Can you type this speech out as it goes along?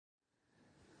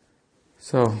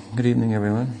So, good evening,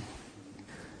 everyone.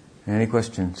 Any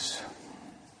questions?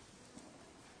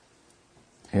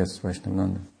 Yes,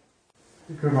 Vaishnavananda.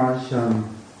 Maharaj,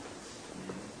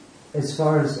 as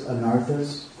far as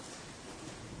anarthas,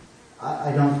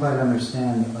 I don't quite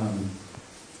understand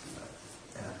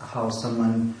how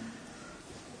someone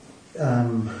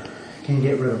can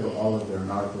get rid of all of their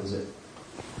anarthas.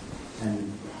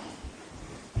 And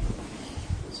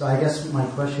so I guess my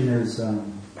question is,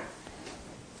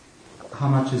 how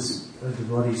much is a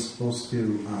devotee supposed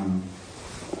to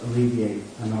alleviate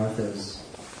anarthas?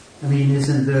 I mean,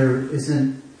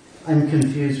 I'm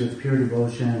confused with pure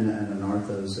devotion and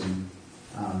anarthas, and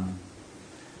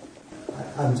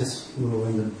I'm just a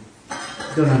little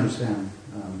don't understand.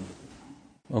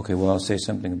 Okay, well, I'll say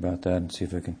something about that and see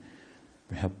if I can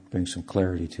help bring some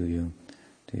clarity to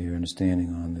your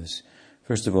understanding on this.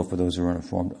 First of all, for those who are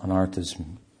uninformed, anarthas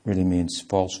really means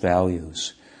false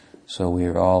values. So we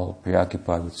are all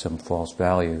preoccupied with some false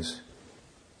values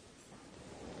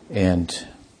and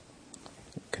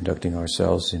conducting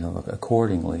ourselves,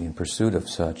 accordingly in pursuit of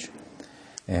such.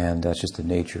 And that's just the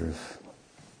nature of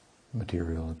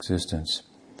material existence.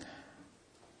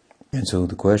 And so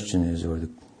the question is, or the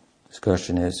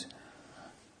discussion is,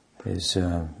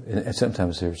 and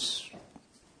sometimes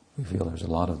we feel there's a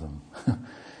lot of them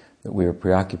that we are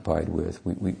preoccupied with.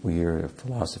 We hear a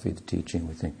philosophy, the teaching,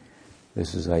 we think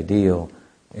this is ideal,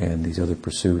 and these other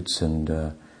pursuits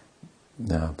and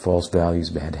false values,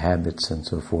 bad habits, and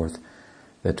so forth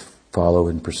that follow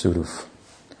in pursuit of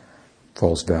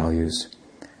false values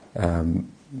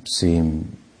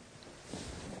seem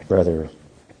rather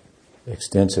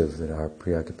extensive, that our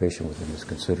preoccupation with them is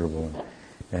considerable.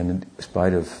 And in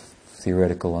spite of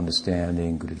theoretical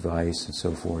understanding, good advice, and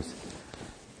so forth,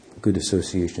 good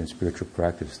association and spiritual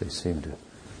practice, they seem to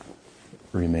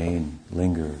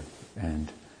linger.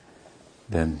 And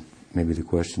then maybe the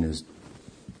question is,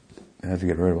 have to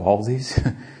get rid of all of these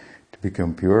to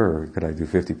become pure, or could I do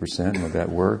 50%? Would that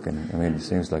work? And I mean, it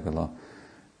seems like a lot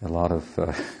of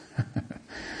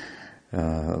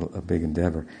a big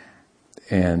endeavor.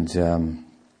 And in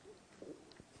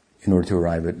order to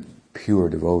arrive at pure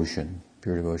devotion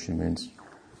means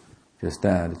just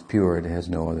that. It's pure. It has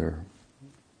no other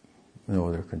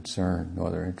concern, no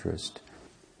other interest.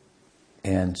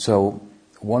 And so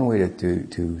one way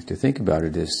to think about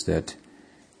it is that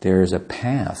there is a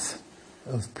path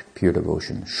of pure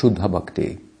devotion. Shuddha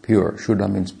bhakti, pure. Shuddha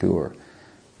means pure.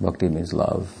 Bhakti means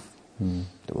love.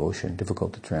 Devotion,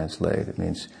 difficult to translate. It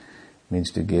means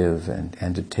to give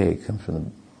and to take. Comes from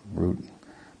the root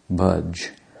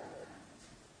budge.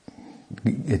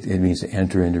 It means to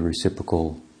enter into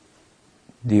reciprocal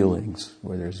dealings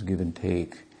where there's give and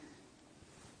take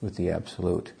with the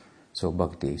Absolute. So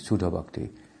bhakti, Shuddha bhakti,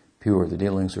 pure. The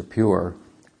dealings are pure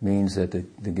means that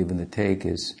the give and the take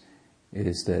is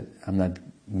that I'm not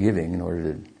giving in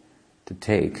order to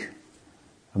take.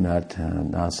 I'm not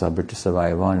sabhrita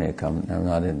savayavanik. I'm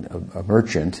not a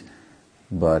merchant,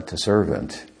 but a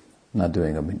servant. I'm not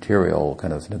doing a material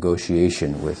kind of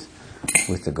negotiation with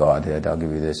the Godhead. I'll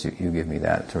give you this, you give me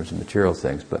that in terms of material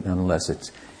things. But nonetheless,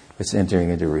 it's entering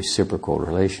into a reciprocal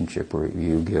relationship where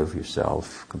you give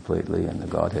yourself completely and the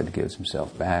Godhead gives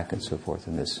himself back and so forth.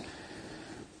 And this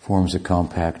forms a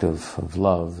compact of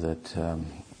love that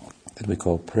we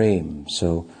call prem.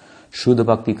 So Shuddha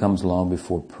Bhakti comes along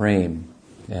before prem,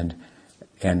 and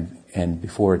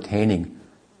before attaining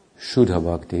Shuddha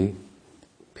Bhakti,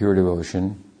 pure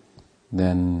devotion,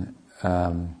 then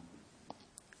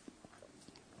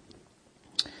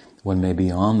one may be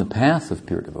on the path of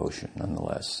pure devotion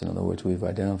nonetheless. In other words, we've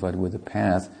identified with the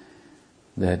path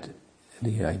that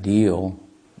the ideal,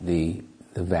 the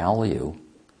value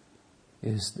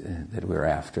is that we're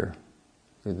after,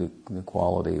 the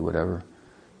quality, whatever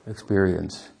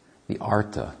experience, the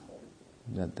artha,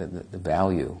 the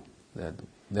value,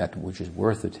 that which is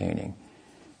worth attaining,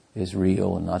 is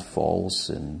real and not false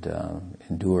and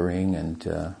enduring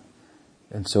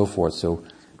and so forth. So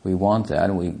we want that,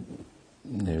 and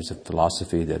there's a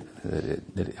philosophy that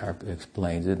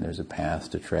explains it, and there's a path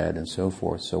to tread and so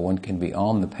forth. So one can be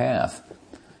on the path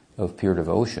of pure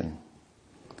devotion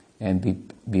and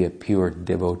be a pure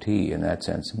devotee in that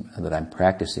sense, that I'm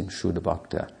practicing Shuddha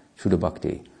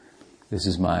Bhakti. This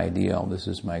is my ideal, this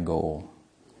is my goal.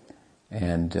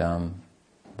 And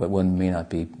but one may not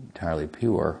be entirely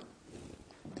pure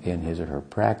in his or her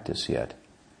practice yet.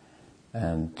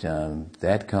 And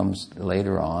that comes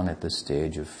later on at the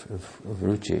stage of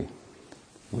ruchi,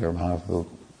 where Mahaprabhu,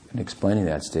 in explaining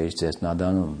that stage, says,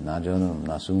 Nadanam, najanam,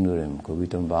 nasundarim,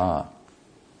 kovitam va.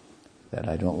 That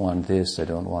I don't want this, I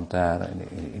don't want that.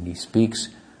 And he speaks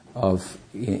of,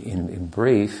 in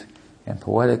brief, and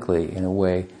poetically in a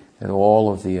way that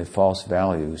all of the false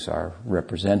values are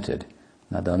represented.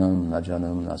 Nadanam,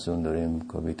 najanam, nasundarim,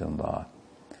 kovitam va.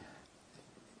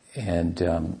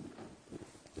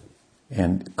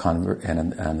 And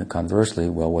conversely,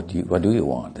 well, what do you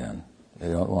want then?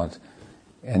 You don't want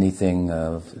anything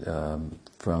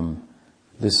from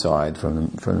this side, from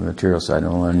the material side. I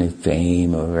don't want any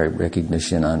fame or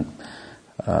recognition. I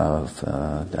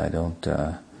don't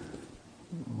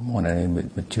want any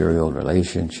material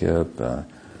relationship,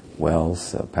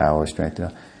 wealth, power, strength.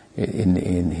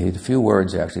 In a few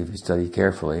words, actually, if you study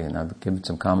carefully, and I've given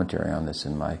some commentary on this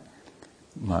in my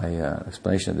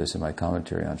explanation of this in my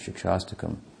commentary on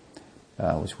Shikshastakam,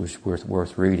 which was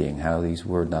worth reading, how these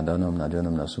words nadanam,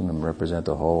 najanam, nasunam represent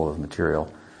the whole of material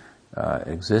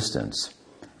existence.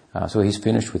 So he's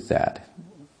finished with that.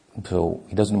 So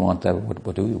he doesn't want that.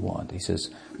 What do you want? He says,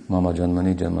 Mama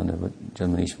janmani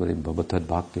janmanishwari bhavatad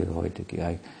bhakti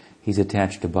hoitiki. He's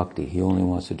attached to bhakti. He only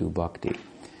wants to do bhakti.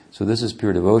 So this is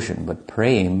pure devotion. But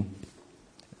prem,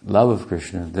 love of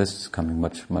Krishna, this is coming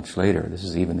much, much later. This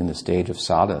is even in the stage of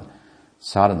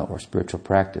sadhana or spiritual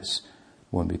practice.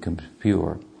 One becomes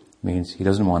pure, means he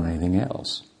doesn't want anything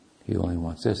else. He only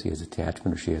wants this. He has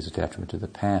attachment, or she has attachment to the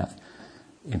path.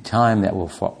 In time, that will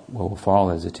fall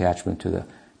as attachment to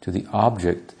the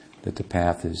object that the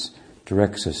path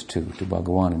directs us to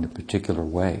Bhagavan in a particular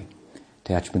way.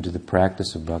 Attachment to the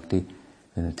practice of bhakti,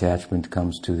 and attachment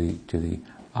comes to the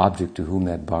object to whom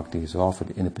that bhakti is offered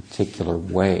in a particular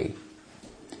way.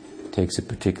 It takes a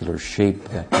particular shape,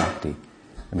 that bhakti.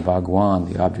 And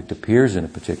Bhagavan, the object, appears in a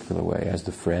particular way, as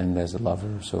the friend, as the lover,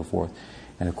 and so forth.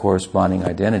 And a corresponding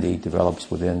identity develops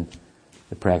within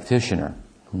the practitioner.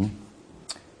 And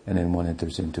then one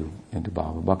enters into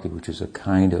Bhava Bhakti, which is a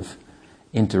kind of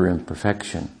interim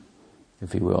perfection,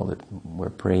 if you will, that where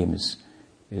prem is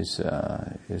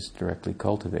directly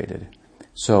cultivated.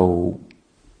 So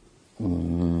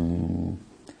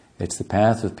it's the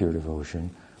path of pure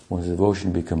devotion. When the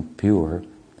devotion becomes pure,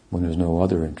 when there's no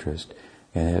other interest,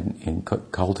 and in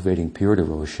cultivating pure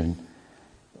devotion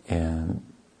and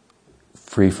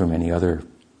free from any other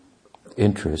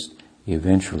interest, he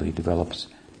eventually develops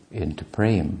into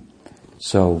prem.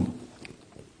 So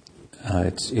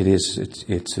it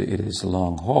is a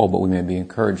long haul, but we may be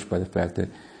encouraged by the fact that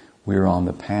we're on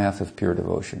the path of pure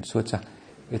devotion. So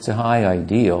it's a high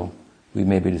ideal. We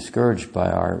may be discouraged by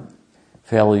our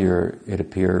failure, it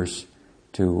appears,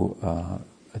 to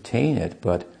attain it,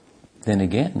 but then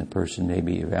again, a person may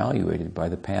be evaluated by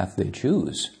the path they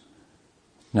choose,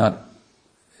 not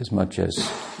as much as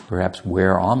perhaps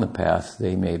where on the path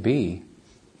they may be,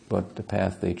 but the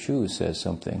path they choose says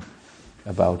something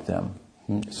about them,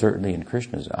 certainly in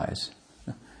Krishna's eyes.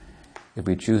 If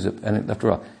we choose and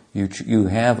after all, you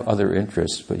have other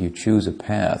interests, but you choose a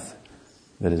path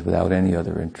that is without any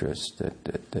other interest,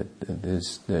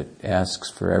 that asks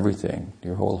for everything,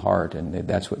 your whole heart, and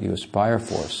that's what you aspire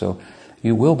for. So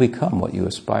you will become what you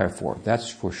aspire for, that's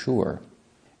for sure.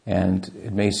 And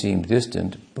it may seem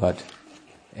distant, but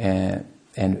and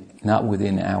not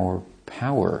within our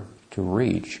power to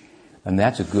reach. And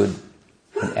that's a good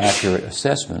and accurate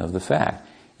assessment of the fact.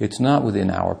 It's not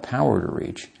within our power to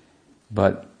reach,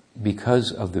 but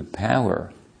because of the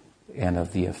power and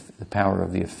of the power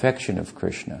of the affection of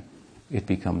Krishna, it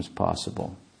becomes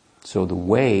possible. So the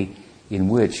way in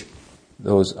which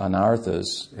those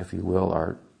anarthas, if you will,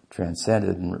 are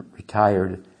transcended and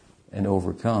retired and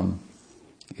overcome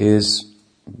is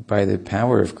by the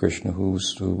power of Krishna who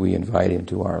we invite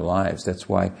into our lives. That's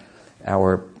why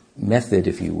our method,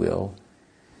 if you will,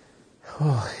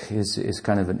 is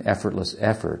kind of an effortless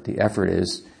effort. The effort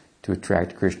is to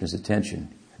attract Krishna's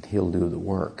attention, and he'll do the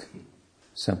work.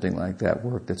 Something like that,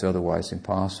 work that's otherwise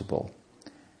impossible.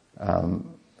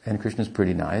 And Krishna's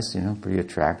pretty nice, pretty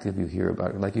attractive. You hear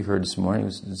about it, like you heard this morning.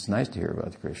 It's nice to hear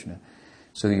about Krishna.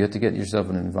 So you have to get yourself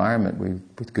in an environment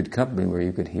with good company where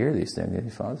you could hear these things. And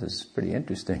you find this is pretty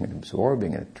interesting and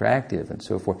absorbing and attractive and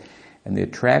so forth. And the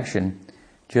attraction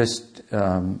just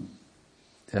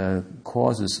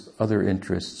causes other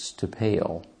interests to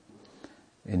pale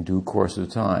in due course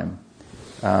of time.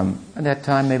 And that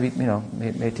time maybe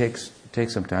may take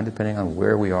some time, depending on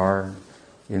where we are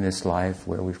in this life,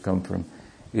 where we've come from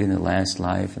in the last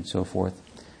life, and so forth.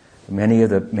 Many of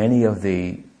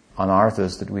the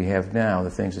anarthas that we have now,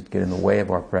 the things that get in the way of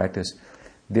our practice,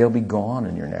 they'll be gone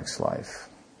in your next life.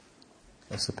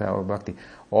 That's the power of bhakti.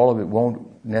 All of it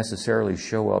won't necessarily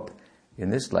show up in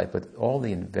this life, but all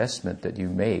the investment that you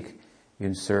make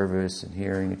in service and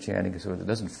hearing and chanting and so forth, it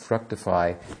doesn't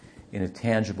fructify in a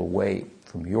tangible way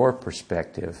from your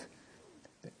perspective.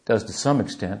 It does to some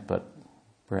extent, but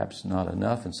perhaps not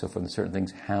enough, and so forth. And certain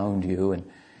things hound you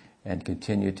and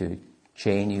continue to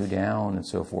chain you down and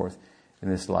so forth in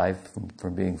this life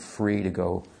from being free to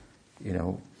go,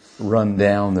 run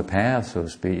down the path, so to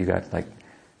speak. You got like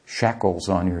shackles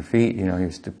on your feet, you're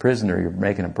just a prisoner, you're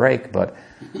making a break, but,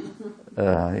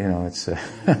 it's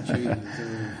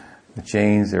the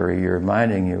chains are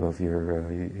reminding you of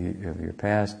your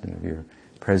past and of your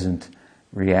present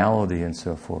reality and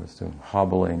so forth, so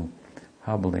hobbling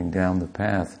down the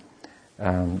path.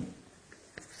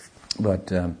 But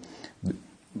to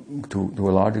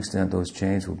a large extent, those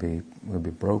chains will be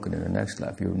broken in the next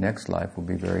life. Your next life will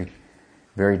be very,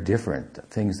 very different.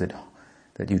 Things that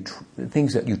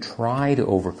you try to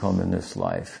overcome in this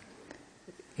life,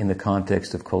 in the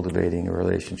context of cultivating a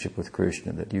relationship with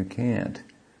Krishna, that you can't.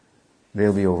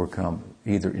 They'll be overcome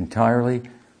either entirely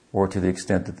or to the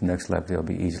extent that the next life they'll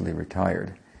be easily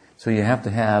retired. So you have to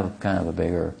have kind of a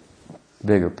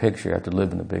bigger picture. You have to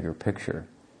live in a bigger picture.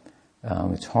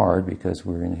 It's hard because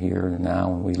we're in here and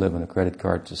now, and we live in a credit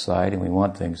card society, and we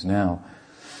want things now.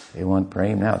 They want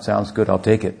prem now. It sounds good, I'll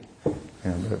take it.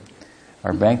 But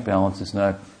our bank balance is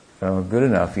not good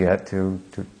enough yet to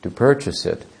purchase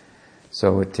it.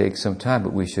 So it takes some time,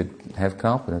 but we should have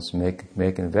confidence, make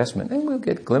an investment, and we'll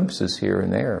get glimpses here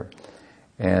and there.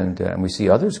 And we see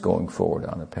others going forward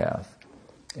on a path.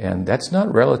 And that's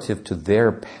not relative to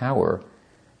their power,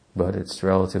 but it's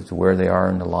relative to where they are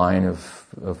in the line of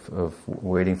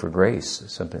waiting for grace,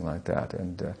 something like that,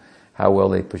 and how well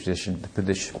they position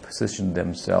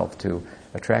themselves to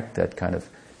attract that kind of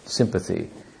sympathy.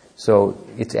 So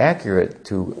it's accurate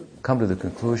to come to the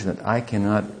conclusion that I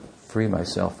cannot free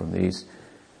myself from these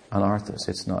anarthas.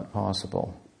 It's not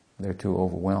possible. They're too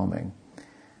overwhelming.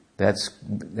 That's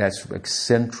like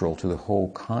central to the whole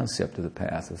concept of the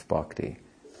path of bhakti.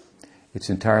 It's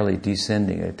entirely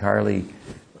descending. It entirely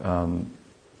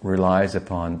relies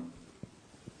upon,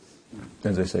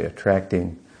 as I say,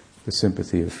 attracting the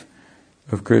sympathy of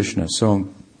Krishna. So,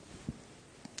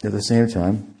 at the same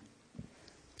time,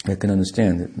 I can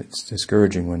understand that it's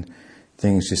discouraging when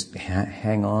things just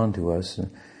hang on to us.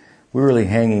 We're really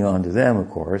hanging on to them, of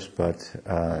course, but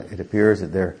it appears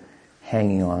that they're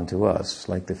hanging on to us,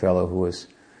 like the fellow who was...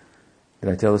 Did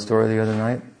I tell the story the other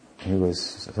night? He was...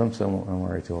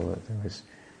 Somewhere I told it. There was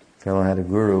a fellow had a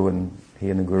guru, and he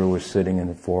and the guru were sitting in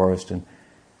the forest, and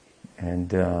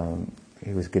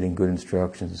he was getting good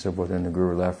instructions and so forth, and the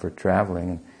guru left for traveling,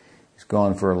 and he's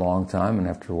gone for a long time, and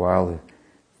after a while the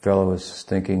fellow was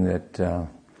thinking that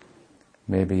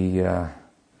maybe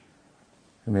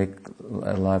make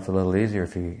life a little easier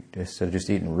if he, instead of just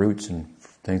eating roots and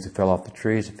things that fell off the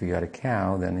trees, if you got a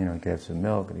cow, then, you could have some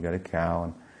milk, and you got a cow,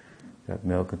 and got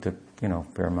milk, and took, a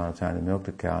fair amount of time to milk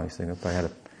the cow. He's thinking, if I had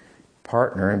a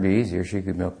partner, it'd be easier. She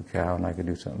could milk the cow, and I could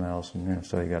do something else, and,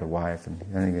 so he got a wife, and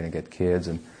then you're going to get kids,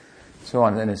 and so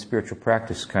on. And his spiritual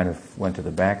practice kind of went to the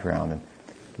background, and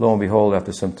lo and behold,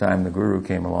 after some time, the guru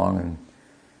came along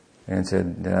and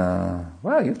said,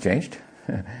 well, you've changed.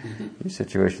 Your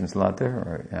situation's a lot different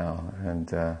right now.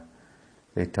 And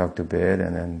they talked a bit,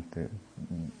 and then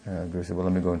the guru said, well,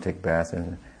 let me go and take a bath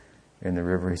in the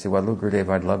river. He said, well, look, Gurudev,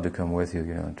 I'd love to come with you,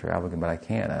 and travel, but I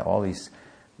can't.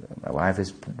 My wife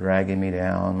is dragging me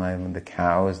down, the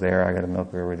cow is there, I got to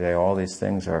milk her every day. All these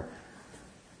things are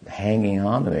hanging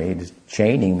on to me, just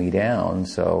chaining me down.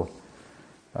 So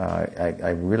I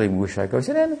really wish I could. He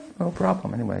said, no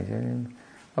problem. Anyway,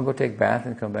 I'll go take a bath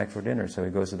and come back for dinner. So he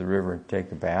goes to the river and take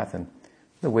the bath, and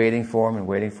they're waiting for him,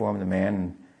 the man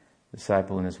and the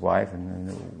disciple and his wife, and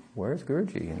where's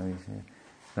Guruji? And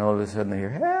all of a sudden they hear,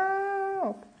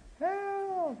 help,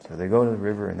 help. So they go to the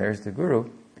river, and there's the Guru.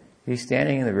 He's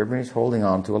standing in the river, and he's holding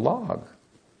on to a log.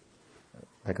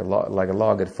 Like a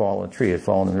log had fallen, a tree had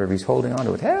fallen in the river. He's holding on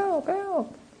to it. Help,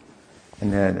 help.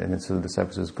 And then so the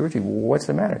disciple says, Guruji, what's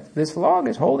the matter? This log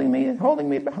is holding me in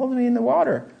the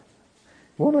water.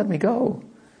 It won't let me go.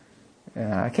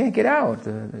 I can't get out.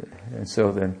 And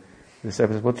so then the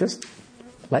disciple says, well, just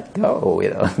let go.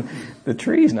 The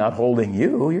tree's not holding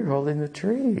you. You're holding the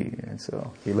tree. And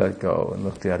so he let go and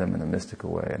looked at him in a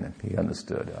mystical way, and then he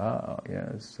understood. Oh,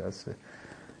 yes, that's it.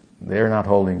 They're not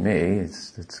holding me.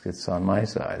 It's on my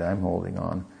side. I'm holding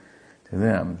on to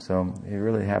them. So you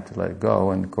really have to let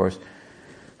go. And of course,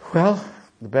 well,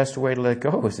 the best way to let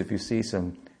go is if you see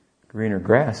some greener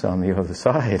grass on the other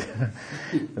side.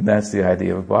 And that's the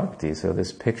idea of bhakti. So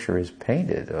this picture is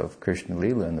painted of Krishna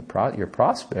Lila and your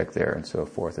prospect there and so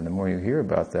forth. And the more you hear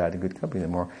about that in good company, the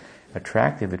more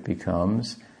attractive it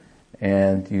becomes,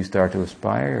 and you start to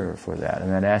aspire for that. And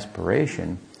that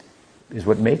aspiration is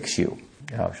what makes you.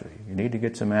 Actually, you need to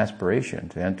get some aspiration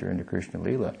to enter into Krishna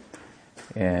Lila.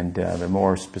 And the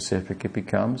more specific it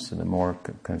becomes, and the more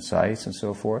concise and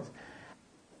so forth,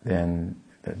 then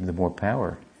the more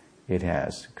power it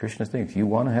has. Krishna thinks, you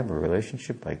want to have a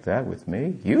relationship like that with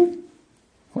me? You?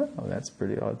 Well, that's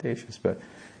pretty audacious. But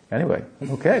anyway,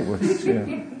 okay.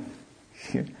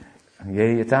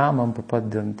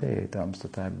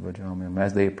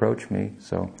 As they approach me,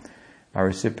 so I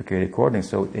reciprocate accordingly.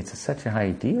 So it's such an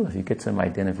ideal. If you get some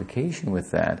identification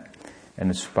with that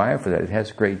and aspire for that, it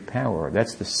has great power.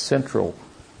 That's the central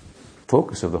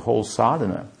focus of the whole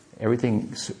sadhana.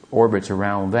 Everything orbits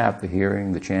around that, the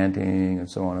hearing, the chanting, and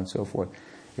so on and so forth.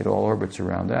 It all orbits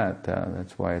around that.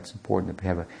 That's why it's important to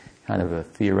have a kind of a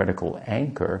theoretical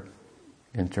anchor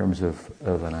in terms of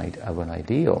an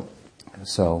ideal.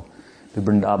 So the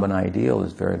Vrindavan ideal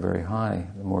is very, very high.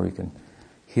 The more you can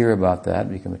hear about that,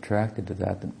 become attracted to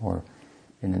that, the more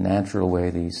in a natural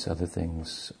way these other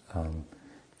things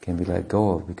can be let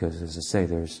go of, because, as I say,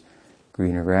 there's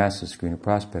greener grasses, greener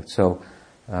prospects. So,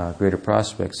 greater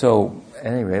prospects. So,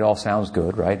 anyway, it all sounds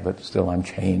good, right? But still I'm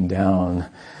chained down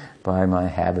by my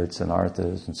habits and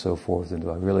arthas and so forth. And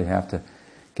do I really have to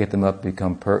get them up, give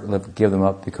them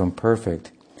up, become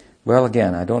perfect? Well,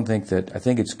 again, I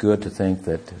think it's good to think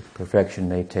that perfection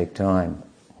may take time.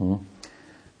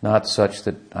 Not such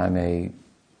that I may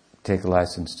take a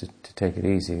license to take it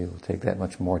easy. It will take that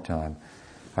much more time.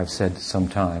 I've said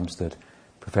sometimes that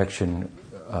perfection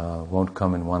won't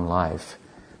come in one life,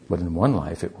 but in one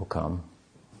life it will come.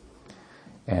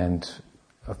 And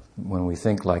when we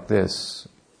think like this,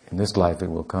 in this life it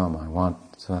will come,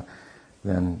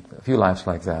 then a few lives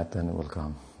like that, then it will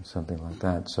come, something like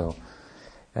that. So,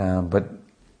 but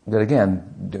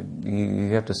again,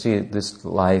 you have to see this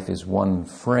life is one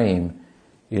frame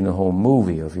in a whole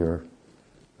movie of your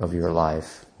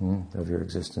life, of your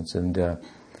existence. And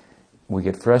we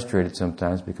get frustrated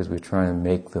sometimes because we're trying to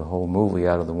make the whole movie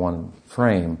out of the one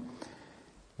frame.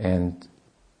 And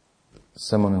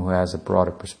someone who has a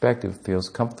broader perspective feels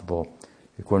comfortable.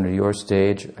 According to your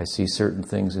stage, I see certain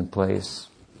things in place.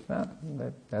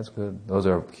 That's good. Those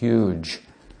are huge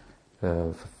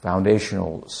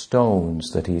foundational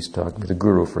stones that he's talking with. The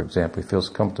Guru, for example, he feels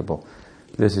comfortable.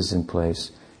 This is in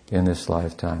place in this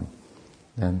lifetime.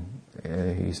 And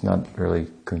he's not really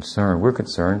concerned. We're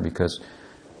concerned because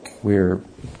we're,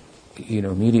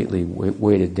 immediately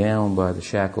weighted down by the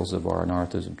shackles of our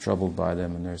anarthas and troubled by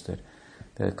them, and there's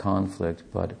that conflict.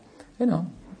 But,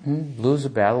 lose a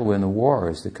battle, win the war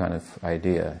is the kind of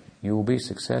idea. You will be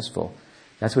successful.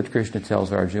 That's what Krishna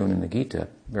tells Arjuna in the Gita,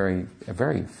 very,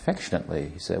 very affectionately.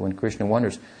 He said, when Arjuna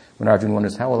wonders,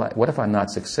 what if I'm not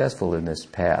successful in this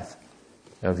path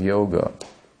of yoga?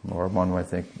 Or one might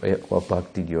think, well,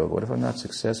 bhakti yoga. What if I'm not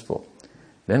successful?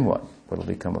 Then what? What will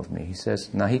become of me? He says,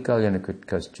 Nahi kalyana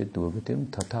kaschit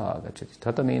durgatim tata gacchati.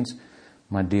 Tata means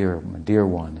my dear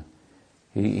one.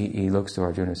 He looks to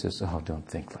Arjuna and says, don't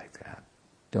think like that.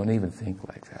 Don't even think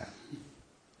like that.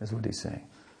 That's what he's saying.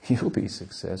 You'll be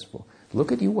successful.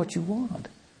 Look at what you want.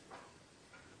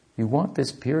 You want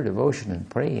this pure devotion and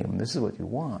praying. This is what you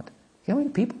want. You know how many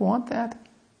people want that?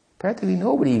 Practically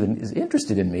nobody even is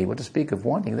interested in me. What to speak of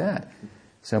wanting that?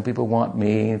 Some people want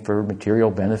me for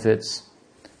material benefits.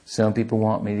 Some people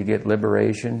want me to get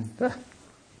liberation.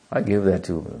 I give that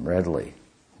to them readily.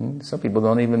 Some people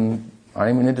aren't even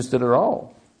interested at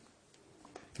all.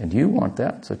 And you want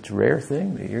that, such a rare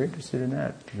thing that you're interested in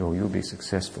that. You'll be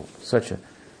successful. Such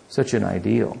an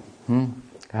ideal.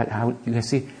 How you can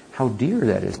see how dear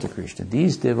that is to Krishna.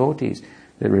 These devotees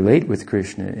that relate with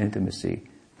Krishna in intimacy,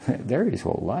 they're his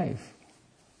whole life.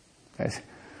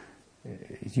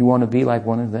 You want to be like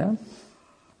one of them?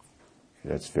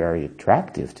 That's very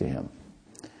attractive to him.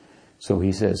 So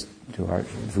he says to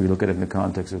Arjuna, if we look at it in the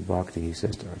context of bhakti, he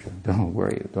says to Arjuna, don't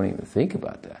worry, don't even think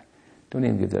about that. Don't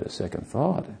even give that a second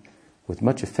thought. With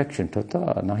much affection,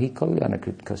 tata, nahi kalyana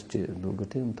kaschit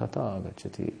durgatim tata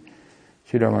gacchati.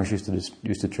 Sridhar Maharaj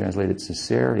used to translate it,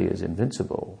 sincerity is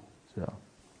invincible. So,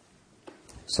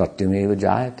 satyameva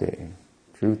jayate.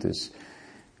 Truth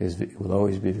will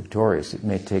always be victorious. It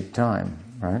may take time,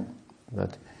 right?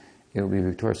 But it will be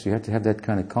victorious. So you have to have that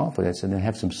kind of confidence and then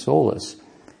have some solace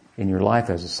in your life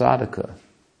as a sadhaka.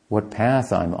 What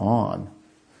path I'm on.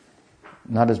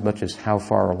 Not as much as how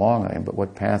far along I am, but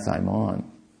what path I'm on.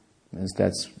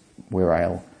 That's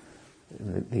where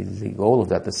the goal of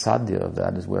that, the sadhya of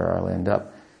that is where I'll end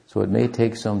up. So it may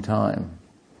take some time.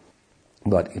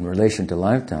 But in relation to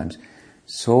lifetimes,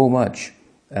 so much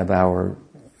of our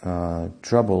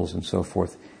troubles and so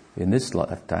forth in this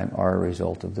lifetime are a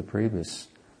result of the previous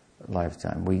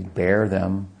lifetime. We bear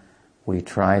them, we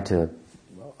try to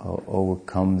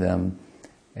overcome them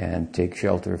and take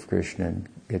shelter of Krishna and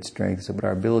get strength. So, but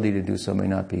our ability to do so may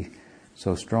not be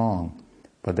so strong.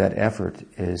 But that effort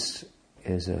is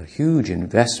a huge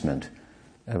investment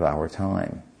of our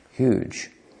time. Huge.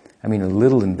 I mean, a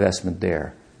little investment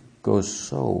there goes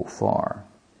so far.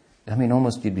 I mean,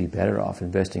 almost you'd be better off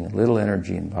investing a little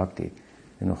energy in bhakti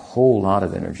and a whole lot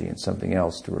of energy in something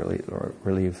else to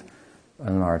relieve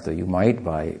anartha. You might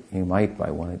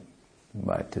buy one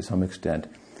to some extent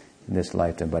in this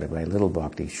lifetime, but by a little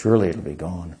bhakti, surely it'll be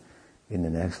gone in the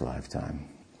next lifetime.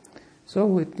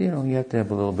 So you have to have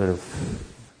a little bit of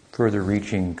further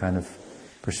reaching kind of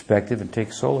perspective and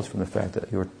take solace from the fact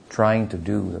that you're trying to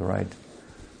do the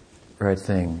right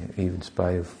thing, even in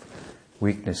spite of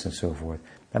weakness and so forth.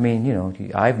 I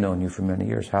mean, I've known you for many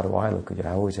years. How do I look at you?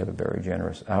 I always have a very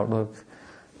generous outlook.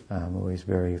 I'm always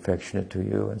very affectionate to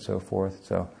you and so forth.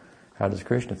 So how does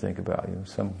Krishna think about you?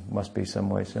 Must be some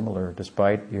way similar,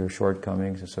 despite your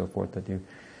shortcomings and so forth that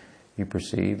you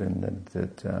perceive and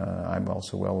that I'm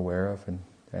also well aware of.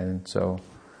 And so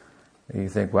you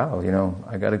think, wow,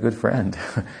 I got a good friend.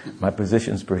 My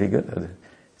position's pretty good.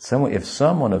 If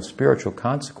someone of spiritual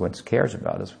consequence cares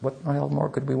about us, what the hell more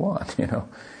could we want,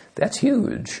 That's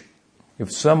huge.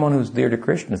 If someone who's dear to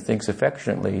Krishna thinks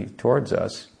affectionately towards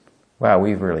us, wow,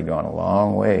 we've really gone a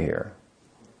long way here.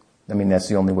 I mean, that's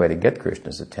the only way to get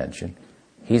Krishna's attention.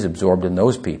 He's absorbed in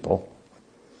those people.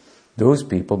 Those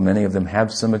people, many of them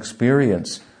have some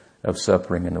experience of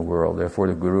suffering in the world. Therefore,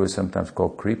 the Guru is sometimes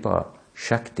called Kripa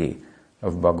Shakti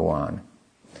of Bhagavan.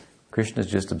 Krishna is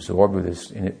just absorbed in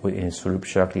his Swarup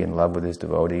Shakti, in love with his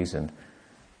devotees, and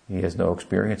he has no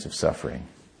experience of suffering.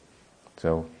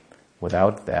 So,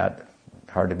 without that,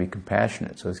 hard to be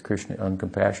compassionate. So is Krishna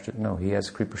uncompassionate? No, he has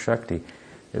Kripa Shakti.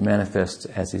 It manifests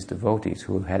as his devotees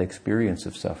who have had experience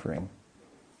of suffering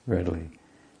readily.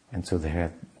 And so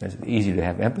it's easy to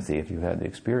have empathy if you've had the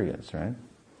experience, right?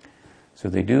 So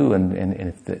they do, and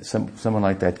if someone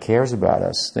like that cares about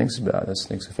us, thinks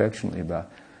affectionately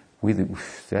about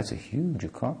us, that's a huge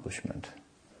accomplishment.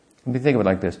 Let me think of it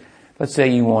like this. Let's say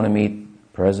you want to meet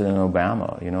President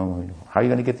Obama, how are you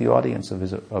going to get the audience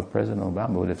of President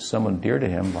Obama? But if someone dear to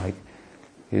him, like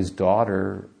his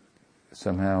daughter,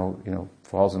 somehow,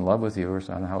 falls in love with you, or I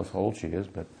don't know how old she is,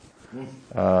 but,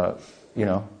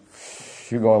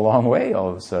 you go a long way all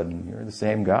of a sudden. You're the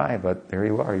same guy, but there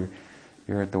you are.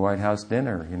 You're at the White House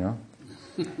dinner,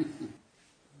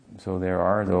 So there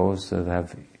are those that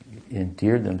have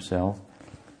endeared themselves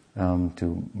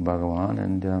to Bhagavan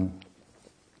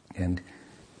and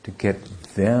to get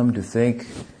them to think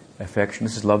affection.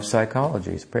 This is love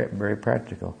psychology. It's very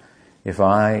practical. If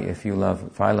I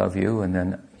love you, and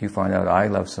then you find out I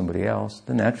love somebody else,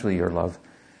 then naturally your love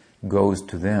goes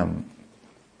to them.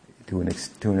 To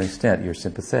an extent, you're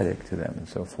sympathetic to them and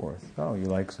so forth. Oh, you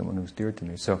like someone who's dear to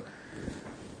me. So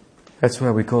that's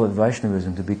why we call it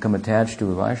Vaishnavism. To become attached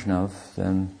to a Vaishnav,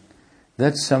 then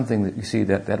that's something that you see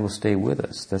that will stay with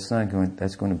us. That's going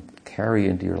to carry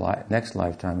into your next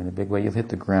lifetime in a big way. You'll hit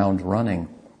the ground running,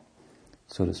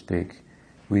 so to speak.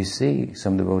 We see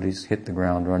some devotees hit the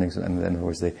ground running, and in other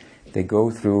words, they go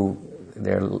through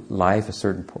their life a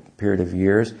certain period of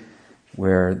years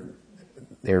where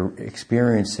they're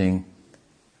experiencing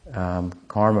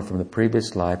karma from the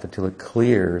previous life until it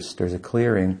clears. There's a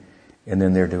clearing, and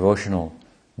then their devotional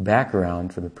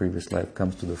background from the previous life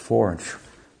comes to the fore, and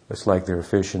it's like they're a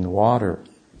fish in the water,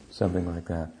 something like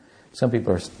that. Some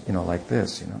people are, like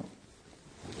this,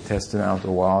 testing out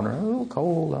the water. A little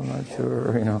cold, I'm not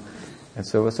sure, And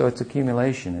so it's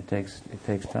accumulation. It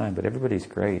takes time, but everybody's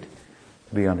great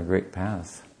to be on a great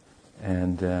path,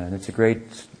 and it's a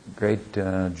great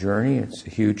journey. It's a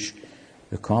huge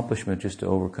accomplishment just to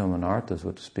overcome anarthas,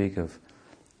 so to speak of,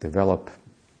 develop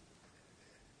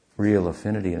real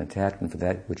affinity and attachment for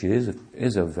that which is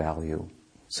of value.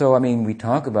 So, we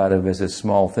talk about it as a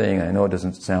small thing. I know it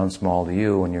doesn't sound small to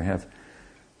you when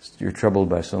you're troubled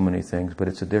by so many things, but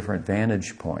it's a different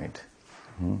vantage point.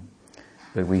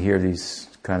 But we hear these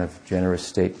kind of generous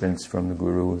statements from the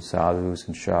Guru and sadhus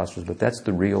and shastras, but that's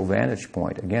the real vantage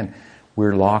point. Again,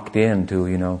 we're locked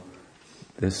into,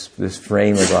 this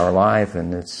frame of our life,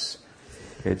 and it's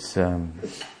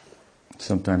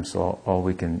sometimes all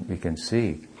we can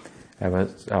see.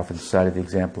 I've often cited the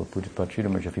example of Pujapad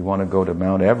Sridhar. If you want to go to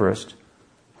Mount Everest,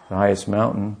 the highest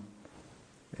mountain,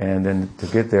 and then to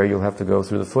get there you'll have to go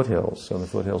through the foothills. So the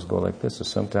foothills go like this. So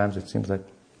sometimes it seems like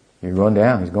you're going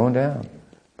down, he's going down.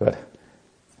 But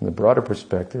from the broader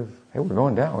perspective, hey, we're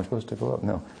going down, we're supposed to go up.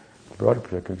 No, the broader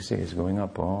perspective, you see, he's going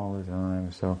up all the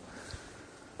time. So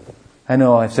I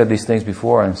know I've said these things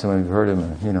before, and some of you have heard them,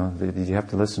 and, you have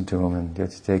to listen to them, and you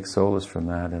have to take solace from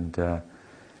that, and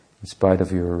in spite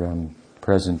of your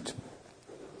present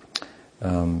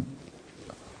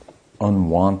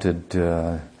unwanted,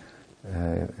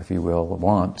 if you will,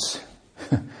 wants,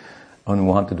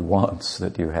 unwanted wants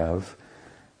that you have,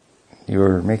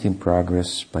 you're making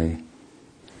progress by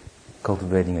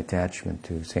cultivating attachment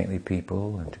to saintly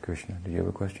people and to Krishna. Did you have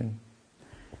a question?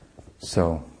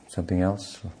 So, something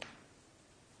else?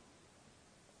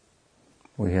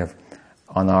 We have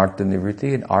anartha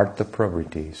nivritti and artha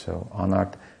pravritti. So,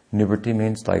 anartha nivritti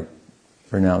means like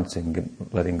renouncing,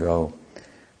 letting go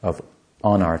of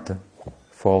anartha,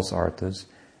 false arthas,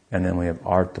 and then we have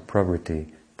artha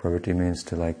pravritti. Pravritti means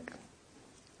to like,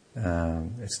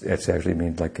 it actually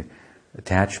means like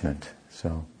attachment.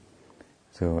 So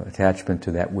attachment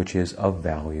to that which is of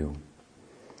value.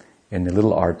 And the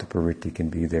little artha pravritti can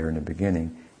be there in the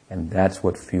beginning, and that's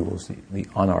what fuels the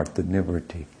anartha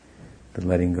nivritti. The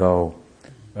letting go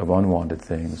of unwanted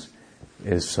things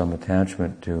is some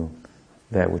attachment to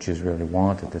that which is really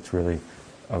wanted, that's really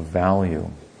of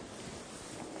value.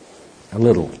 A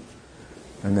little.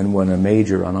 And then when a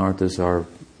major anarthas are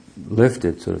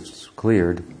lifted, so it's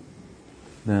cleared,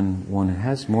 then one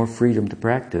has more freedom to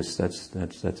practice. That's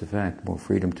a fact.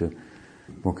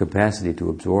 More capacity to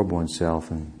absorb oneself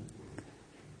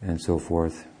and so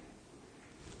forth.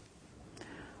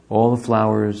 All the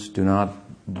flowers do not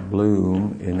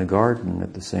bloom in the garden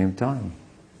at the same time.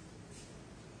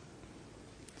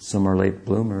 Some are late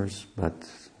bloomers, but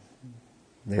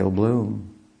they'll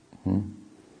bloom. And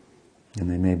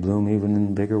they may bloom even in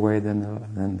a bigger way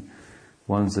than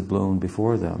ones that bloomed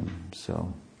before them.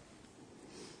 So,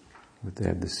 but they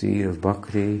have the seed of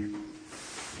bhakti.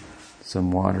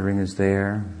 Some watering is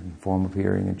there in form of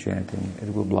hearing and chanting.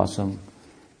 It will blossom.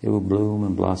 It will bloom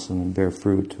and blossom and bear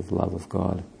fruit of love of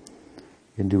God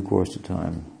in due course of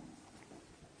time.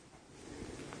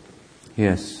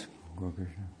 Yes,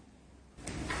 Krishna.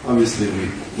 Obviously,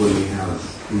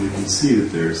 when we can see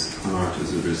that there's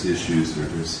anarthas, or there's issues, or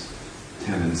there's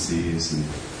tendencies, and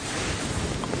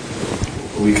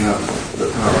we have the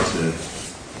power to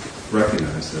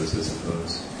recognize those, I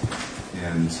suppose,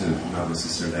 and to not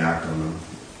necessarily act on them.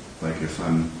 Like if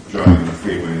I'm driving on the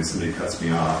freeway and somebody cuts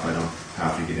me off, I don't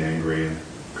have to get angry and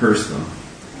curse them.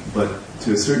 But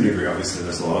to a certain degree, obviously,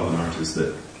 there's a lot of anarthas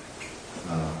that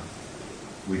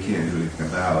we can't do anything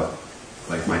about.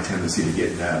 Like my tendency to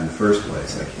get mad in the first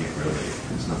place, I can't really,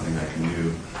 there's nothing I can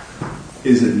do.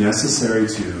 Is it necessary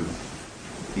to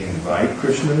invite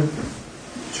Krishna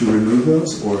to remove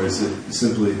those, or is it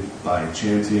simply by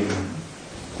chanting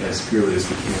as purely as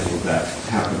we can, will that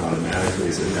happen automatically?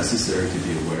 Is it necessary to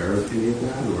be aware of any of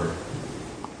that,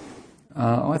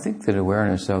 or? I think that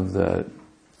awareness of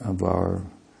our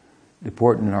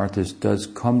important anarthas does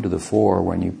come to the fore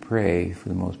when you pray, for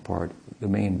the most part. The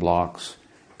main blocks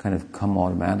kind of come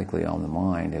automatically on the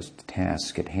mind as the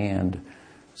task at hand,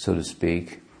 so to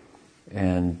speak.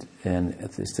 And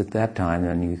it's at that time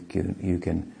then you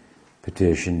can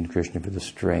petition Krishna for the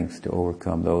strength to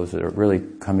overcome those that are really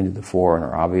coming to the fore and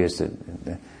are obvious,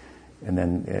 and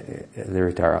then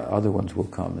there are other ones will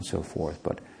come and so forth.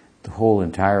 But the whole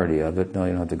entirety of it, no,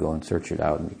 you don't have to go and search it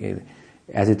out.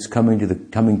 As it's coming to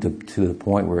the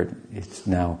point where it's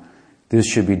now, this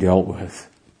should be dealt with,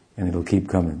 and it'll keep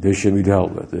coming. This should be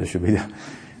dealt with. This should be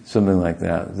something like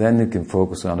that. Then you can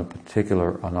focus on a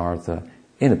particular anartha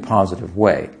in a positive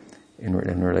way, in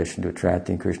relation to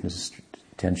attracting Krishna's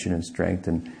attention and strength,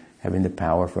 and having the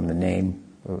power from the name,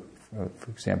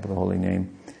 for example, the holy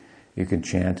name. You can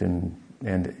chant and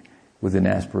with an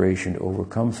aspiration to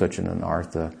overcome such an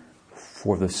anartha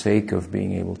for the sake of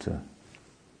being able to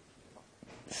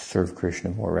serve Krishna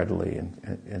more readily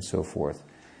and so forth.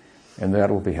 And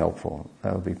that will be helpful.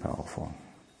 That will be powerful.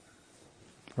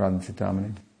 Radha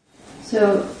Chitamani?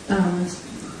 So,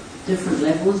 different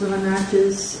levels of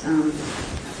anarthas. I'm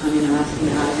asking,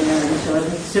 are there? And so are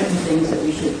there certain things that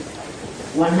we should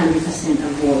 100%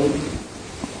 avoid,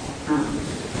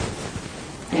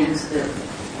 things that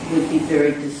would be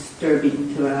very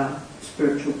disturbing to our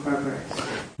spiritual progress?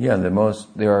 Yeah,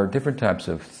 there are different types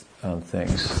of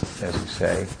things, as we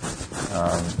say,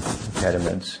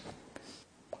 impediments.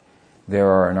 There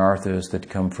are anarthas that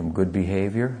come from good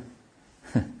behavior,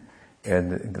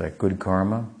 and like good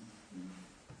karma.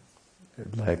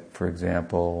 Like, for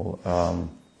example,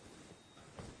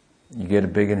 you get a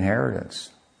big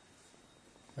inheritance,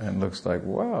 and it looks like,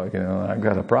 wow, I've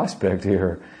got a prospect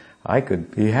here. I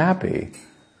could be happy.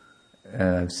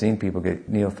 And I've seen people get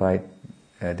neophyte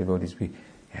devotees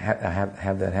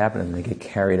have that happen, and they get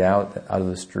carried out of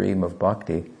the stream of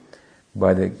bhakti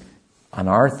by the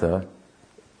anartha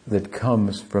that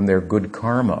comes from their good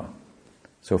karma.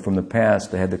 So from the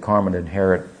past, they had the karma to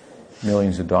inherit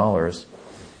millions of dollars,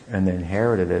 and they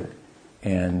inherited it,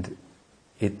 and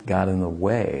it got in the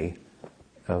way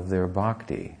of their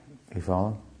bhakti. You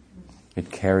follow?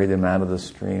 It carried them out of the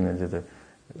stream into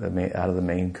out of the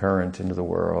main current into the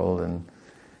world, and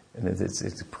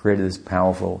it's created this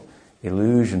powerful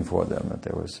illusion for them that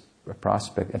there was a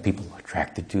prospect, and people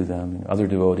attracted to them. And other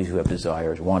devotees who have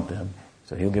desires want them,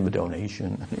 so he'll give a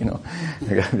donation.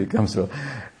 It becomes so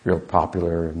real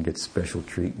popular and gets special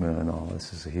treatment, and all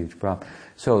this is a huge problem.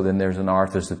 So then there's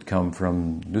anarthas that come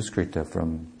from duskrita,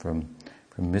 from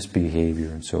misbehavior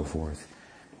and so forth.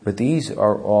 But these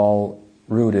are all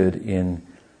rooted in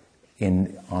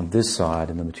on this side,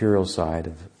 in the material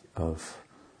side of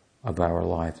our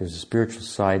life. There's a spiritual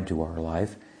side to our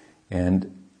life,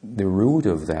 and the root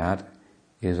of that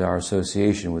is our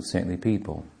association with saintly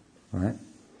people, right?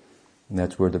 And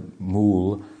that's where the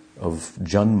mool of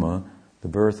janma, the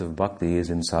birth of bhakti, is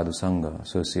in sadhusanga,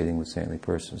 associating with saintly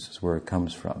persons. Is where it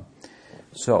comes from.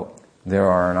 So there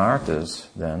are anarthas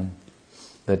then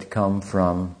that come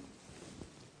from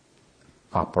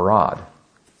aparad,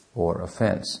 or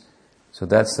offense. So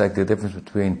that's like the difference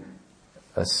between,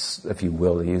 if you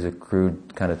will, to use a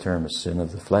crude kind of term, a sin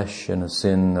of the flesh and a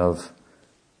sin of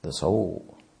the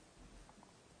soul.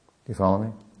 Do you follow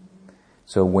me?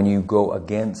 So when you go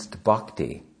against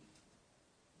bhakti,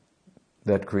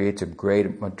 that creates a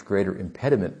much greater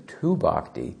impediment to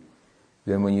bhakti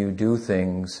than when you do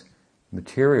things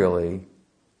materially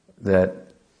that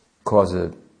cause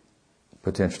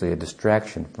potentially a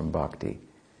distraction from bhakti,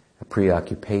 a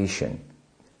preoccupation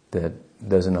that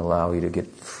doesn't allow you to get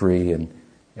free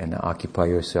and occupy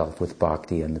yourself with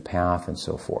bhakti and the path and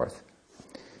so forth.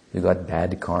 You got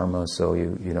bad karma, so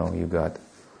you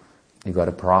got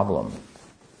a problem,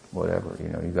 whatever,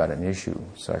 you got an issue,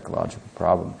 psychological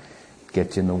problem, it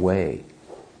gets in the way.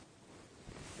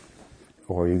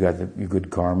 Or you got your good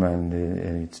karma and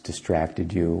it's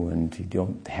distracted you, and you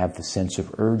don't have the sense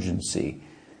of urgency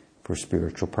for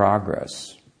spiritual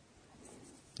progress.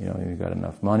 You got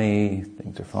enough money,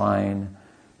 things are fine,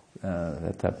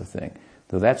 that type of thing.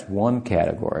 So that's one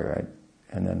category, right?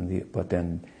 And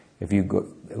then, if you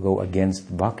go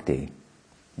against bhakti,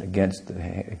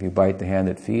 if you bite the hand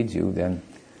that feeds you, then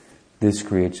this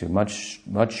creates a much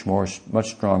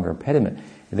stronger impediment,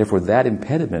 and therefore that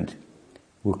impediment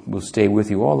will stay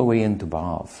with you all the way into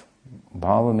bhav.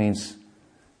 Bhava means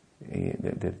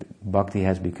that bhakti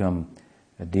has become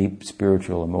a deep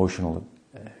spiritual, emotional,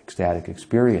 ecstatic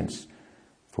experience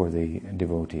for the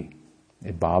devotee.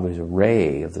 Bhava is a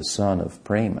ray of the sun of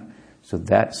prema. So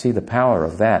see the power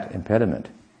of that impediment.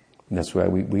 And that's why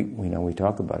we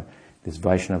talk about it. This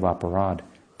Vaishnava aparad,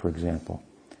 for example.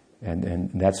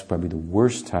 And that's probably the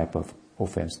worst type of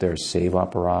offense. There's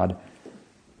seva aparad,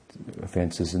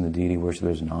 offenses in the deity worship.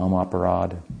 There's nam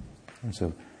aparad.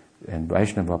 And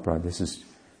Vaishnava aparad, this is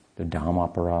the dham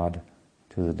aparad,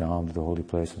 to the holy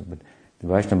places. But the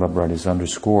Vaishnava aparad is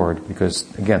underscored because,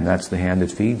 again, that's the hand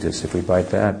that feeds us. If we bite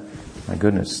that, my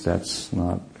goodness, that's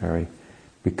not very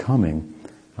becoming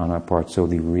on our part. So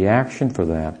the reaction for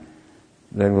that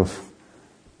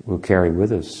will carry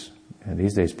with us. And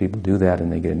these days people do that,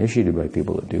 and they get initiated by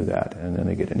people that do that. And then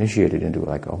they get initiated into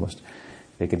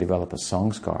they can develop a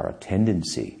samskara, a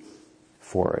tendency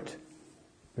for it.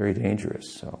 Very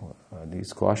dangerous. So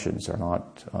these cautions are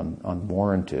not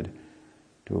unwarranted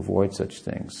to avoid such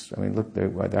things. I mean, look,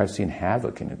 I've seen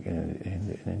havoc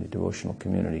in the devotional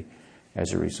community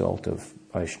as a result of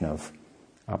Vaishnav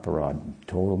aparad.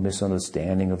 Total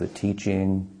misunderstanding of the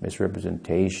teaching,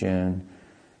 misrepresentation,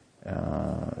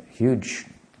 huge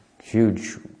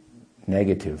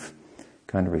negative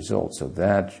kind of results. So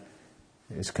that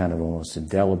is kind of almost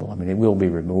indelible. I mean, it will be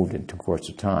removed in due course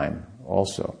of time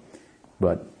also.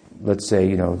 But let's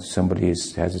say, somebody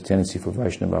has a tendency for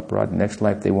Vaishnava aparad. Next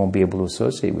life they won't be able to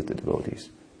associate with the devotees.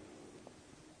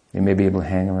 They may be able to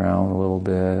hang around a little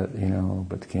bit,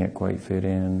 but they can't quite fit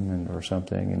in or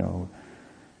something,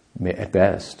 at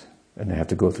best. And they have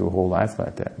to go through a whole life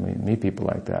like that. I mean, meet people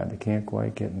like that. They can't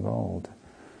quite get involved.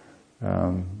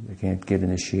 They can't get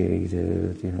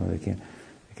initiated, they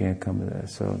can't come to that.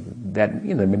 So that,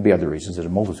 there may be other reasons. There's a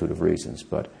multitude of reasons,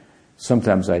 but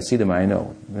sometimes I see them, I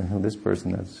know, this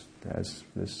person has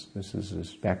this is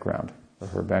his background, or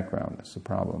her background, that's the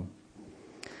problem.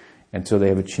 And so they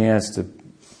have a chance to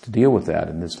deal with that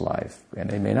in this life, and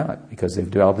they may not, because they've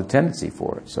developed a tendency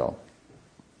for it. So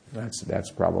that's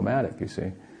problematic, you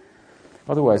see.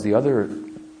 Otherwise, the other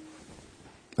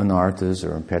anarthas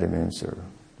or impediments, or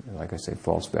like I say,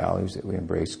 false values that we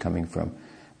embrace coming from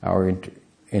our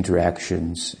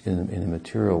interactions in the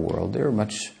material world, they're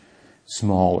much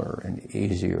smaller and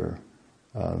easier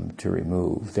to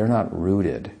remove. They're not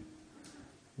rooted.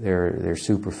 They're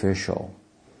superficial.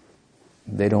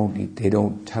 they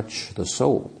don't touch the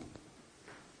soul.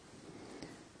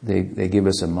 They give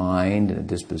us a mind and a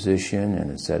disposition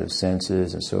and a set of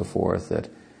senses and so forth that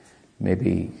may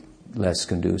be less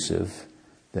conducive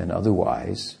than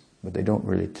otherwise, but they don't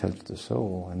really touch the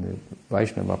soul. And the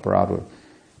Vaishnava Aparada,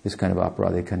 this kind of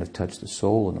aparada, they kind of touch the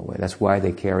soul in a way. That's why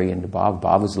they carry into bhava.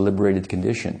 Bhava is a liberated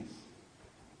condition.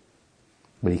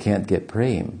 But he can't get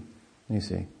prem, you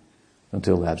see,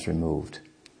 until that's removed.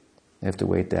 They have to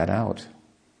wait that out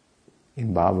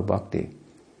in bhava bhakti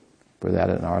for that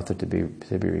anartha to be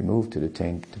removed, to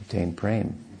obtain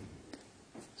prem.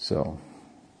 So,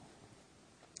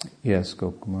 yes,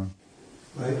 Gokumar.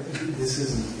 Right. This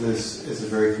is a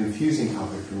very confusing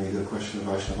topic for me, the question of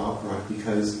Vaishnava Aparad,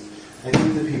 because I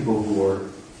think the people who are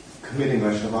committing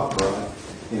Vaishnava Aparad,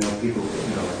 people,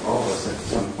 like all of us at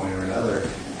some point or another,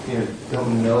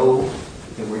 don't know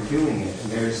that we're doing it.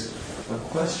 And there's a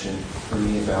question for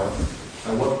me about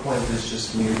at what point is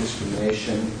just mere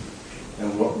discrimination,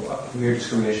 and what mere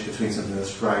discrimination between something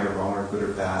that's right or wrong or good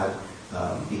or bad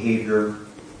behavior,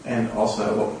 and also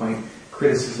at what point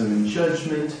criticism and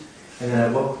judgment, and then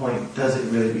at what point does it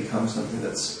really become something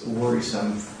that's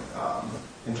worrisome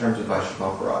in terms of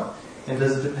Vaishnava Aparad? And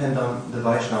does it depend on the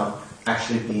Vaishnava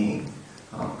actually being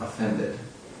offended,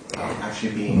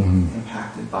 actually being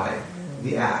impacted by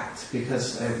the act?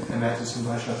 Because I imagine some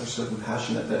Vaishnavas are so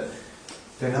compassionate that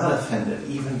they're not offended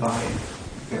even by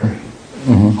very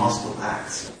hostile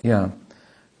acts. Yeah.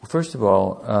 Well, first of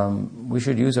all, we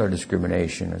should use our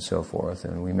discrimination and so forth,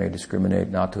 and we may discriminate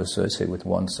not to associate with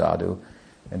one sadhu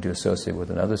and to associate with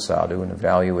another sadhu and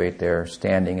evaluate their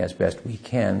standing as best we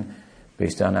can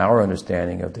based on our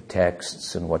understanding of the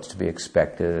texts and what's to be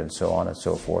expected and so on and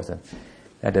so forth. And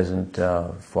that doesn't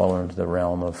fall into the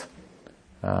realm of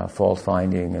fault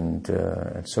finding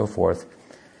and so forth.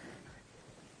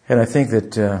 And I think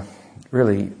that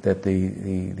really that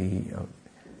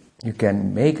you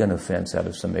can make an offense out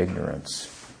of some ignorance.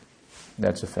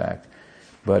 That's a fact.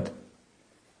 And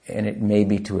it may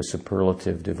be to a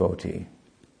superlative devotee.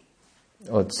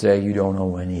 Let's say you don't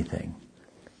know anything,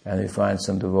 and you find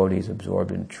some devotees absorbed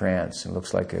in trance and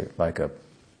looks like a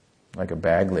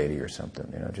bag lady or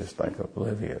something, just like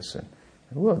oblivious, and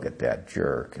look at that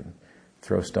jerk, and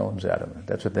throw stones at him.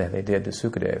 That's what they did to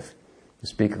Sukadev, the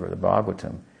speaker of the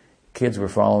Bhagavatam. Kids were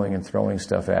following and throwing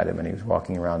stuff at him, and he was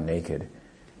walking around naked.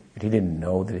 But he didn't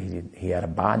know that he had a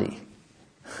body.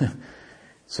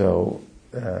 So,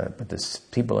 but the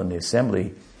people in the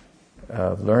assembly,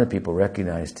 learned people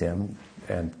recognized him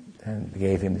and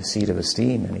gave him the seat of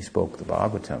esteem, and he spoke the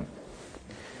Bhagavatam.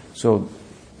 So,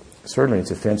 certainly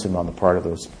it's offensive on the part of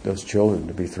those children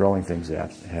to be throwing things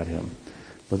at him.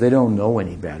 But they don't know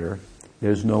any better.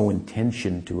 There's no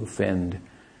intention to offend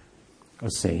a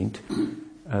saint.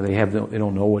 They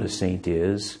don't know what a saint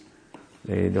is.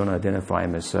 They don't identify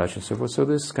him as such and so forth. So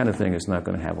this kind of thing is not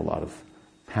going to have a lot of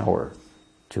power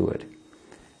to it.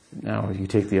 Now, if you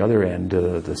take the other end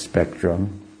of the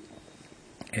spectrum,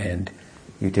 and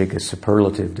you take a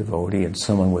superlative devotee and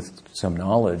someone with some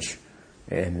knowledge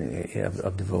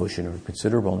of devotion or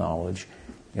considerable knowledge,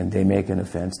 and they make an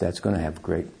offense, that's going to have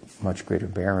much greater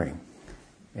bearing.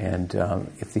 And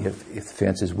if the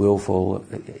offense is willful,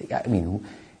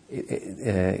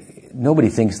 nobody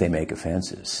thinks they make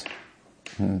offenses.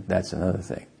 That's another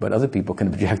thing. But other people can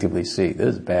objectively see,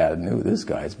 this is bad, this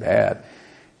guy's bad.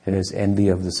 And his envy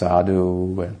of the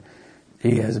sadhu, and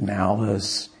he has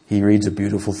malice, he reads a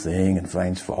beautiful thing and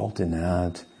finds fault in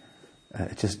that. I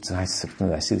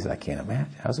see this, I can't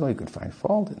imagine. How somebody could find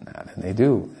fault in that? And they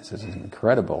do. This is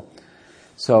incredible.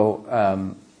 So,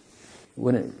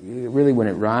 when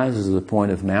it rises to the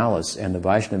point of malice and the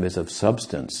Vaishnava is of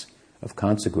substance, of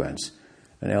consequence,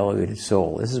 an elevated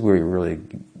soul, this is where you really,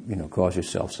 cause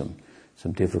yourself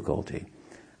some difficulty.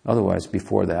 Otherwise,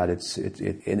 before that,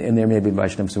 and there may be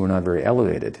Vaishnavas who are not very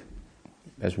elevated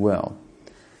as well.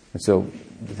 And so,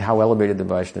 how elevated the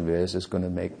Vaishnava is going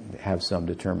to have some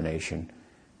determining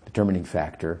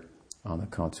factor on the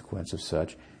consequence of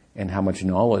such, and how much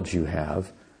knowledge you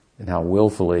have, and how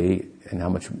willfully, and how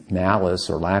much malice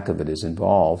or lack of it is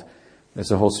involved.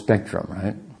 There's a whole spectrum,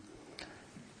 right?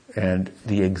 And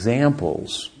the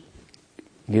examples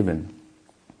given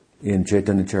in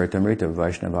Chaitanya Charitamrita,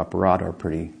 Vaishnava Aparad, are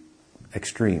pretty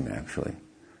extreme, actually.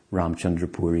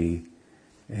 Ramchandra Puri,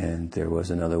 and there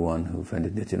was another one who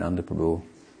offended Nityananda Prabhu.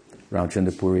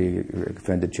 Ramchandra Puri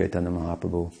offended Chaitanya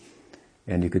Mahaprabhu.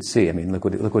 And you could see,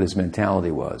 look what his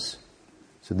mentality was.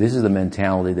 So this is the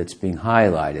mentality that's being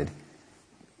highlighted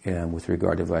with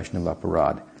regard to Vaishnava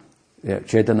Aparad.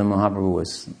 Chaitanya Mahaprabhu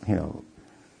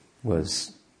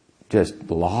was just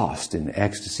lost in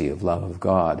ecstasy of love of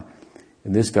God.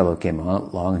 And this fellow came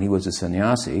along, and he was a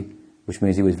sannyasi, which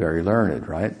means he was very learned,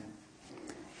 right?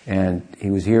 And he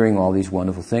was hearing all these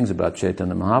wonderful things about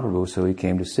Chaitanya Mahaprabhu, so he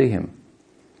came to see him.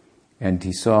 And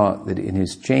he saw that in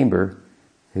his chamber,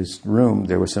 his room,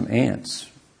 there were some ants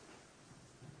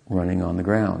running on the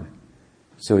ground.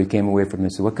 So he came away from him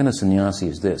and said, what kind of sannyasi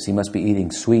is this? He must be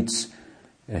eating sweets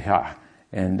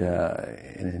and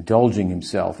indulging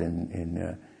himself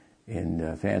in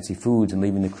fancy foods and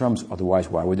leaving the crumbs. Otherwise,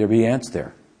 why would there be ants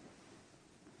there?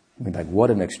 I mean, like, what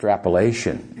an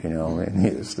extrapolation, you know.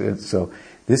 And so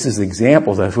this is the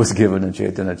example that was given in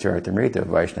Chaitanya Charitamrita of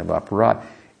Vaishnava Aparadh.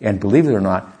 And believe it or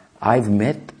not, I've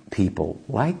met people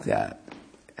like that.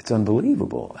 It's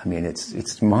unbelievable. I mean,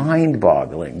 it's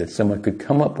mind-boggling that someone could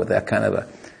come up with that kind of a,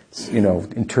 you know,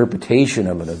 interpretation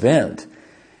of an event.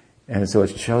 And so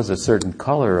it shows a certain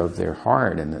color of their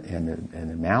heart and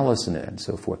the malice in it and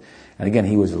so forth. And again,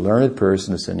 he was a learned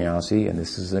person, a sannyasi, and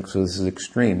this is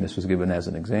extreme. This was given as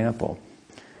an example.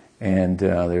 And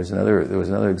there was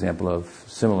another example of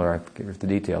similar, I forget the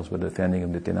details, but defending of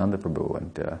Nityananda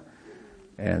Prabhu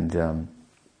and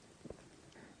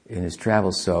in his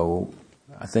travels. So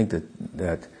I think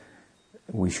that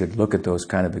we should look at those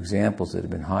kind of examples that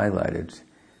have been highlighted.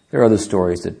 There are other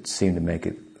stories that seem to make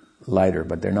it lighter,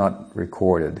 but they're not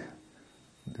recorded.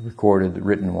 The recorded, the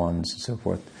written ones, and so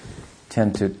forth,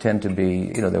 tend to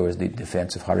be. You know, there was the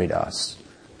defense of Haridas.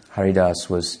 Haridas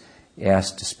was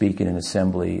asked to speak in an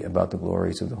assembly about the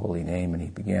glories of the holy name, and he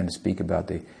began to speak about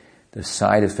the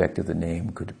side effect of the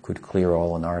name could clear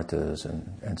all anarthas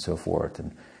and so forth,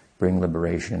 and bring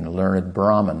liberation. A learned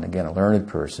Brahmin, again a learned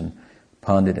person,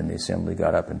 pundit in the assembly,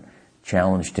 got up and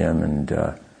challenged him and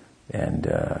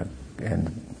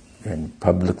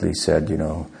publicly said, you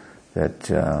know, that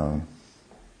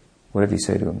what did he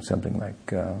say to him? Something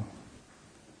like,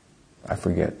 I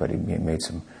forget, but he made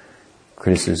some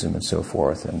criticism and so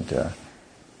forth. And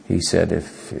he said,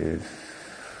 if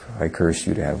I curse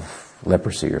you to have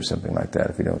leprosy or something like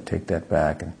that, if you don't take that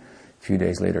back. And a few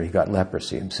days later, he got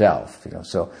leprosy himself. You know,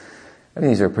 so I mean,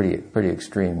 these are pretty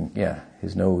extreme. Yeah,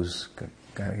 his nose.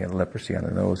 He had leprosy on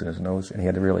the nose, and his nose, and he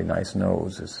had a really nice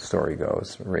nose, as the story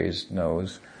goes, a raised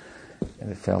nose,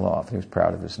 and it fell off. He was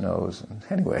proud of his nose. And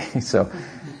anyway, so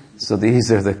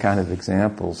these are the kind of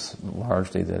examples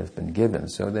largely that have been given.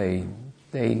 So they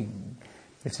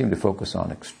seem to focus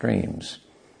on extremes.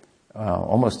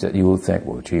 Almost that you would think,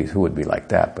 well, geez, who would be like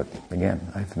that? But again,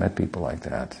 I've met people like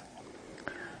that.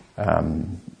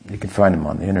 You can find them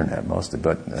on the internet mostly,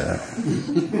 but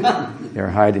they're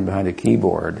hiding behind a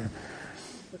keyboard.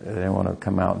 They don't want to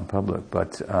come out in public,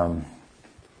 but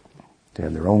they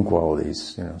have their own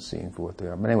qualities, you know, seen for what they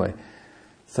are. But anyway,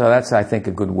 so that's, I think,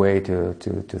 a good way to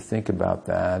think about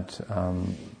that.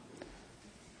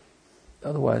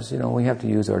 Otherwise, you know, we have to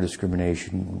use our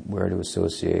discrimination, where to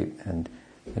associate, and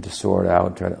to sort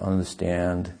out, try to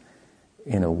understand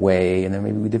in a way, and there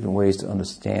may be different ways to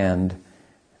understand.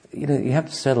 You know, you have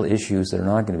to settle issues that are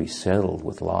not going to be settled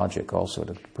with logic also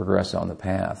to progress on the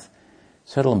path.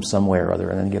 Settle them some way or other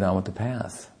and then get on with the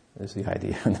path, is the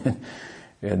idea.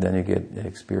 And then you get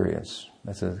experience.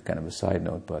 That's a kind of a side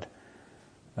note, but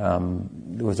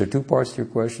was there two parts to your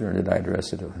question, or did I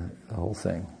address it, the whole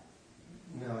thing?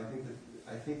 No,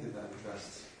 I think that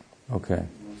addressed okay.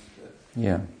 most of it.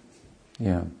 Yeah.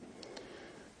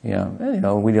 And, you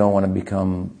know, we don't want to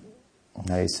become,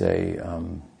 how you say,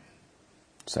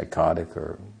 psychotic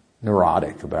or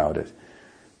neurotic about it.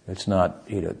 It's not,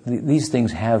 you know, these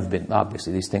things have been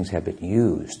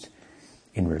used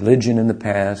in religion in the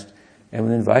past, and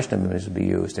within Vaishnavism it be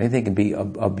used. Anything can be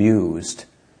abused,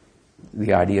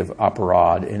 the idea of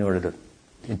aparadh, in order to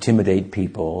intimidate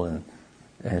people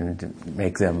and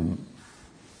make them,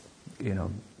 you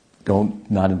know,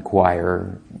 not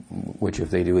inquire, which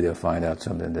if they do, they'll find out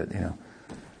something that, you know,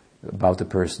 about the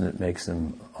person that makes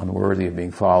them unworthy of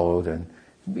being followed. And,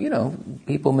 you know,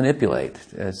 people manipulate.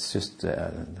 It's just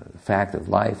a fact of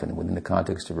life, and within the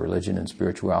context of religion and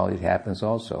spirituality, it happens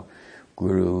also.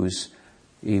 Gurus,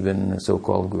 even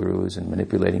so-called gurus, and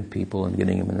manipulating people and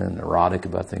getting them in an neurotic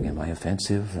about thinking, am I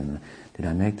offensive? And did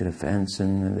I make that offense?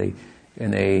 And they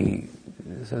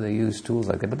use tools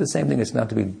like that. But the same thing is not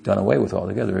to be done away with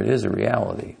altogether. It is a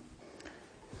reality.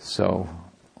 So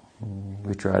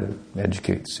we try to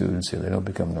educate students so they don't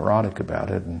become neurotic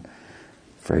about it and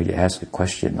afraid to ask a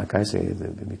question. Like I say,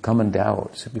 they become in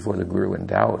doubt. Sit before the guru in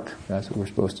doubt. That's what we're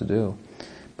supposed to do.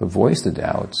 But voice the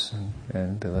doubts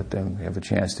and let them have a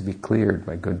chance to be cleared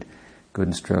by good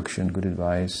instruction, good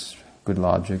advice, good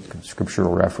logic,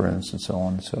 scriptural reference, and so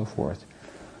on and so forth.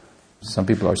 Some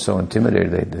people are so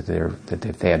intimidated that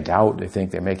if they have doubt, they think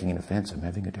they're making an offense. I'm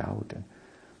having a doubt. And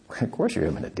Of course you're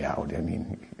having a doubt. I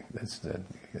mean,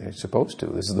 you're supposed to.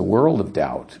 This is the world of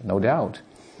doubt, no doubt.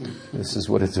 This is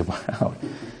what it's about.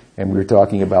 And we're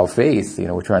talking about faith.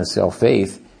 We're trying to sell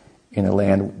faith in a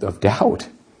land of doubt.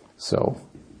 So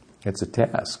it's a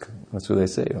task. That's what they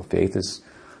say. Faith is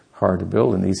hard to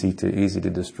build and easy to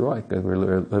destroy, because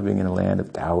we're living in a land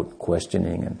of doubt,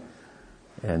 questioning,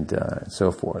 and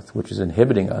so forth, which is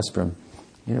inhibiting us from,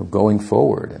 going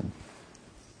forward. And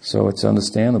so it's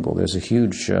understandable. There's a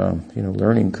huge,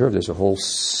 learning curve. There's a whole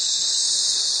stage,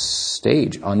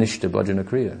 anishta bhajana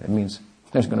kriya. It means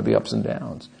there's going to be ups and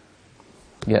downs.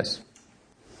 Yes.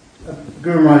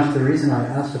 Guru Maharaj, the reason I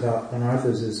asked about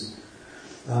anarthas is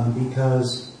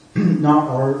because not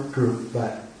our group,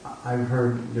 but I've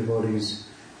heard devotees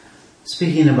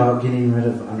speaking about getting rid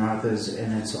of anarthas,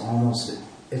 and it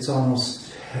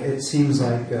seems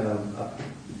like a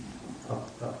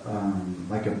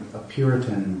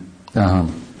Puritan. Uh-huh.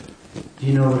 Do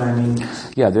you know what I mean?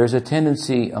 Yeah, there's a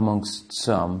tendency amongst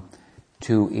some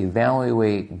to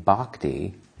evaluate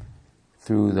bhakti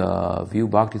through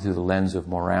the lens of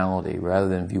morality, rather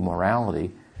than view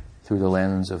morality through the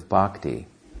lens of bhakti.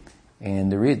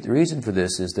 And the reason for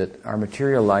this is that our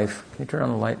material life... Can you turn on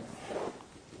the light?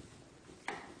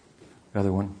 The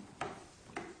other one.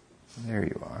 There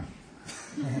you are.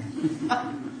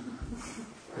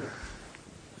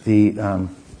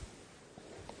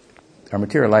 Our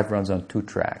material life runs on two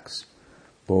tracks,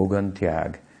 bhoga and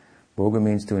tyag. Bhoga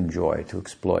means to enjoy, to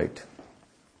exploit.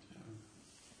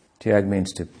 Tyag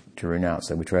means to renounce.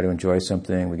 So we try to enjoy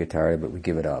something, we get tired of it, we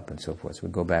give it up, and so forth. So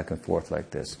we go back and forth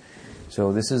like this.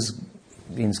 So this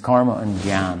means karma and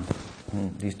jnana,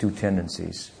 these two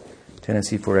tendencies.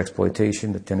 Tendency for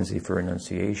exploitation, the tendency for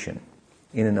renunciation,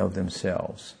 in and of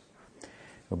themselves.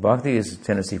 Well, bhakti is a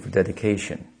tendency for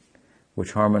dedication,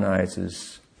 which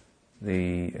harmonizes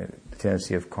the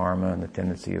tendency of karma and the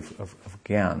tendency of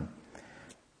jnana.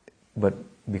 But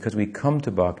because we come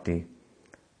to bhakti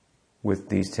with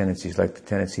these tendencies, like the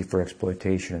tendency for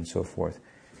exploitation and so forth,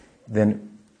 then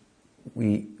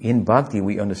in bhakti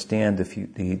we understand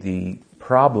the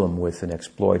problem with an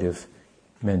exploitive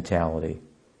mentality,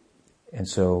 and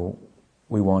so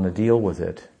we want to deal with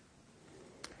it.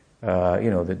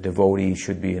 The devotee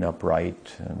should be an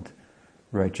upright and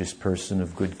righteous person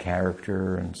of good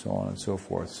character, and so on and so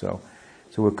forth. So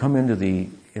we'll come into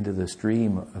the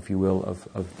stream, if you will,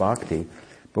 of bhakti,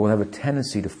 but we'll have a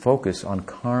tendency to focus on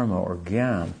karma or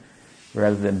jnana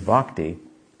rather than bhakti,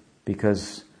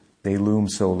 because they loom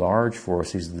so large for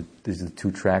us. These are the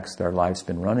two tracks that our life's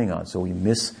been running on. So we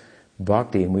miss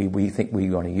bhakti, and we think we're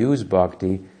going to use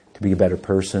bhakti to be a better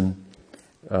person,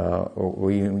 or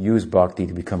we use bhakti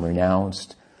to become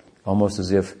renounced, almost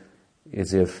as if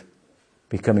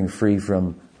becoming free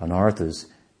from anarthas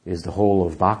is the whole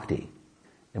of bhakti.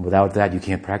 And without that, you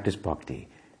can't practice bhakti.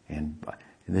 And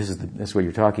this is what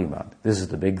you're talking about. This is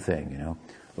the big thing,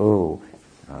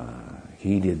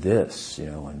 he did this,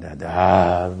 and that,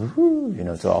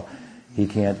 it's all, he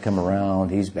can't come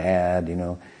around, he's bad,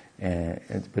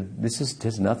 but this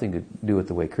has nothing to do with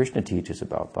the way Krishna teaches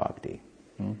about bhakti.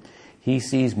 He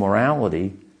sees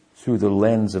morality through the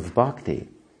lens of bhakti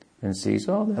and sees,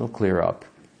 that'll clear up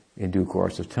in due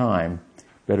course of time.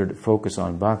 Better to focus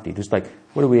on bhakti. Just like,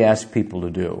 what do we ask people to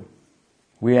do?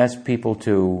 We ask people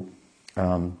to,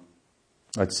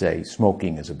 let's say,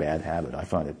 smoking is a bad habit. I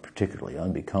find it particularly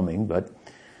unbecoming, but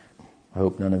I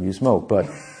hope none of you smoke. But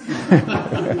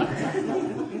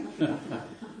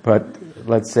but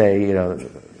let's say,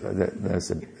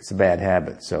 it's a bad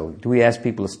habit. So do we ask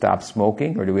people to stop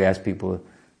smoking, or do we ask people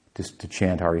just to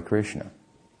chant Hare Krishna?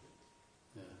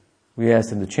 We ask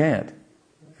them to chant.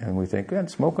 And we think,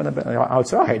 smoke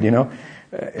outside,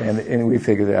 and we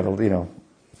figure that'll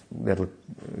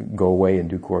go away in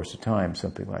due course of time,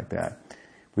 something like that.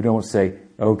 We don't say,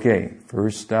 okay,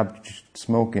 first stop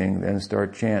smoking, then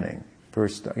start chanting.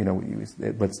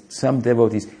 But some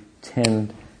devotees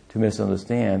tend to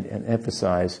misunderstand and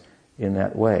emphasize in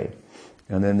that way.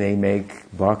 And then they make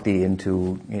bhakti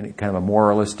into kind of a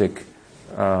moralistic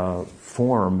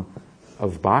form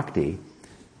of bhakti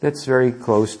that's very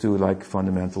close to like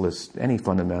any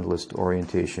fundamentalist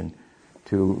orientation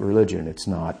to religion. It's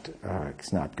not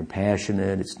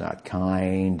compassionate, it's not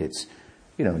kind, it's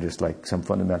just like some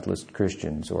fundamentalist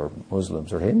Christians or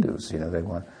Muslims or Hindus.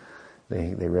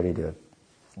 They're ready to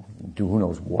do who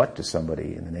knows what to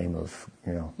somebody in the name of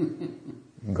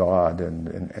God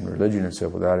and religion and so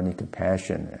forth, without any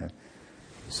compassion.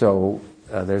 So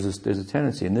there's a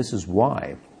tendency, and this is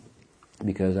why,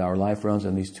 because our life runs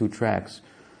on these two tracks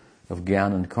of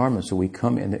jnana and karma. So we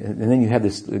come in, and then you have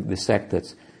this sect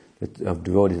that's of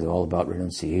devotees is all about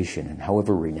renunciation, and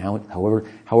however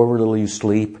little you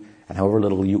sleep and however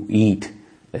little you eat,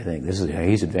 they think he's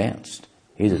advanced.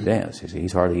 He's advanced. He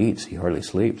hardly eats, he hardly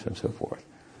sleeps, and so forth.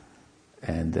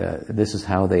 And this is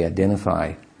how they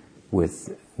identify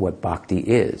with what bhakti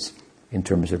is in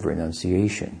terms of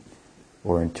renunciation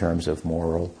or in terms of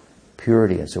moral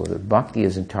purity and so forth. Bhakti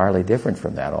is entirely different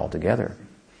from that altogether.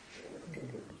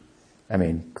 I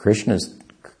mean, Krishna's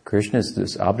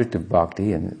this object of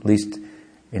bhakti, and at least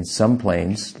in some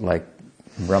planes, like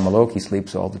Brahmaloki,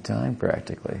 sleeps all the time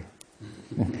practically.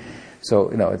 So,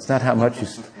 it's not how much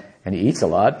and he eats a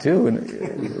lot too.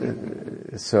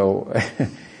 And so,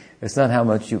 it's not how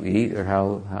much you eat or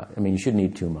how you shouldn't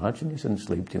eat too much and you shouldn't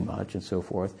sleep too much and so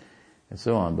forth and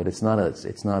so on. But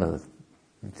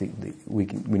we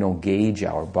don't gauge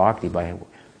our bhakti by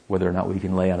whether or not we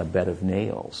can lay on a bed of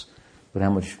nails, but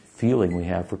how much feeling we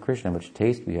have for Krishna, how much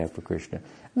taste we have for Krishna.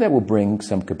 And that will bring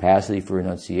some capacity for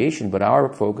renunciation, but our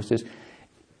focus is,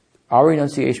 our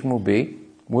renunciation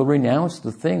we'll renounce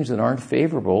the things that aren't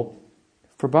favorable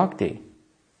for bhakti.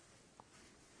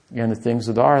 And the things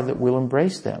that are, that we'll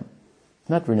embrace them.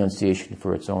 Not renunciation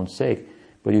for its own sake,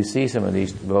 but you see some of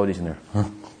these devotees and they're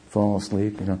falling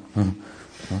asleep, and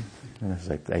it's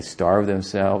like they starve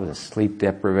themselves, and sleep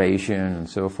deprivation and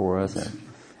so forth,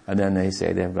 and then they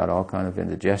say they've got all kind of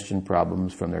indigestion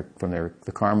problems from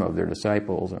the karma of their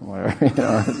disciples and whatever.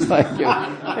 It's like,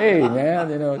 hey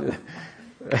man,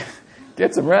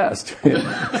 get some rest.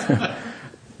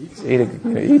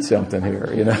 Eat something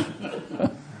here,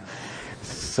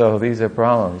 So these are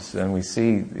problems, and we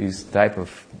see these type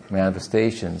of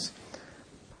manifestations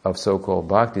of so-called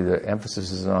bhakti. The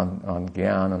emphasis is on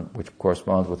jnana, which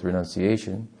corresponds with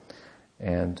renunciation,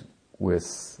 and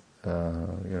with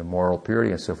moral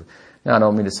purity and so forth. Now, I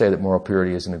don't mean to say that moral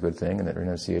purity isn't a good thing and that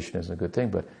renunciation isn't a good thing,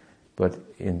 but put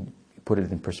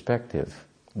it in perspective.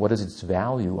 What is its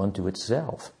value unto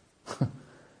itself?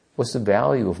 What's the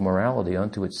value of morality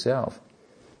unto itself?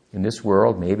 In this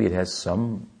world, maybe it has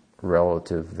some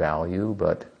relative value,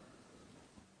 but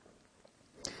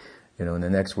in the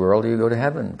next world you go to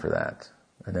heaven for that,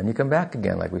 and then you come back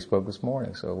again, like we spoke this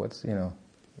morning. So what's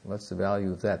the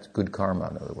value of that? It's good karma,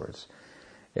 in other words.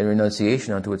 And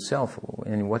renunciation unto itself,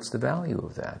 and what's the value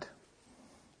of that?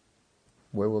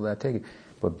 Where will that take you?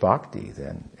 But bhakti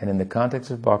then, and in the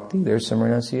context of bhakti, there's some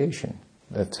renunciation.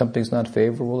 If something's not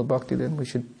favorable to bhakti, then we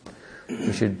should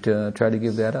try to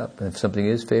give that up. And if something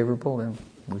is favorable, then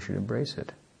we should embrace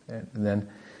it. And then,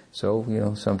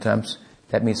 sometimes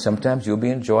that means sometimes you'll be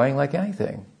enjoying like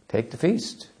anything. Take the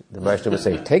feast. The Vaishnava would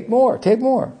say, "Take more, take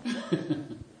more."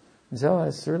 So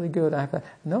it's really good.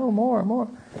 No, more.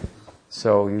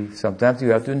 So sometimes you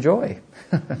have to enjoy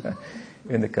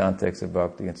in the context of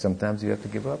bhakti, and sometimes you have to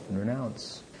give up and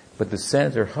renounce. But the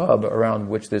center hub around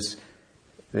which this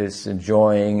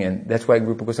enjoying, and that's why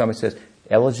Rupa Goswami says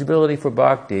eligibility for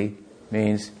bhakti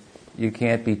means you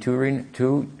can't be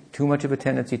too much of a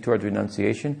tendency towards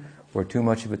renunciation or too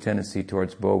much of a tendency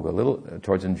towards bhoga,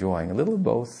 towards enjoying. A little of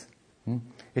both.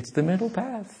 It's the middle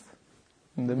path,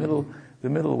 the middle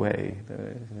way.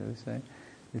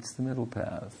 It's the middle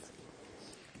path.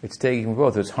 It's taking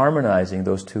both. It's harmonizing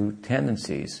those two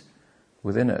tendencies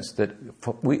within us. That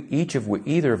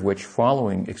either of which,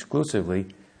 following exclusively,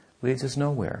 leads us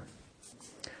nowhere.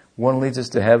 One leads us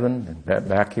to heaven and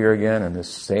back here again, and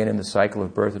staying in the cycle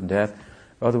of birth and death.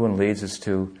 The other one leads us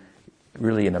to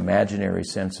really an imaginary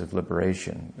sense of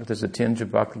liberation. If there's a tinge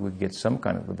of bhakti, we get some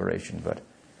kind of liberation, but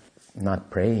not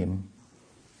prem.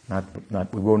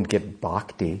 We won't get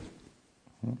bhakti.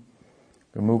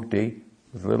 Mukti,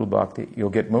 with little bhakti, you'll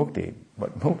get mukti.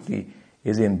 But mukti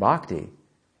is in bhakti.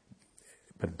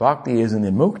 But bhakti isn't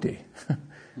in mukti.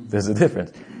 There's a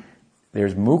difference.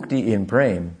 There's mukti in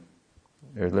prem.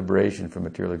 There's liberation from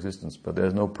material existence, but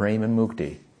there's no prem in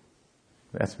mukti.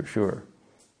 That's for sure.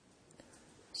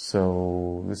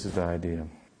 So this is the idea.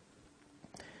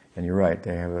 And you're right,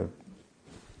 their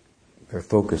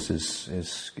focus is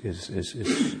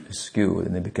skewed,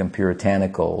 and they become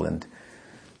puritanical and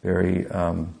very,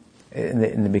 and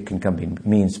they become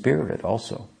mean-spirited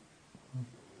also.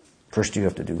 First you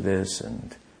have to do this,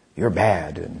 and you're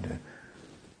bad, and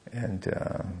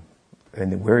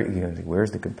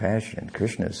where's the compassion?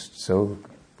 Krishna is so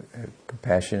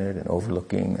compassionate and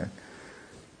overlooking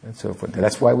and so forth.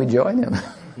 That's why we join him.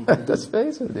 Let's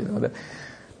face it. To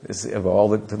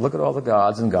look at all the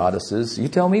gods and goddesses. You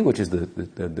tell me which is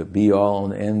the be-all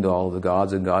and end-all of the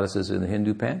gods and goddesses in the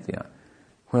Hindu pantheon.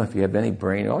 Well, if you have any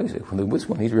brain, you say, well, this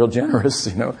one, he's real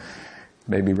generous,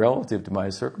 maybe relative to my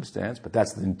circumstance, but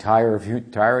that's the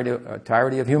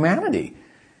entirety of humanity.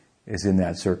 is in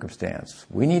that circumstance.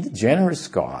 We need a generous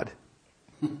God.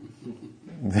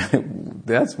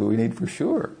 That's what we need for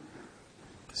sure.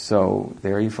 So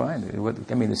there you find it.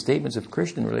 The statements of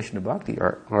Krishna in relation to bhakti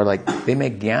are like, they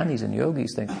make jnanis and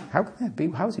yogis think, how can that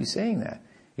be? How is he saying that?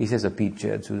 He says,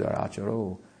 apiched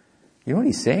sudaracharo. You know what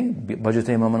he's saying?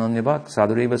 Bhajate mamananyavat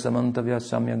sadureva samantavya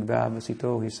samyak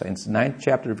vyavasito. He's saying, in the 9th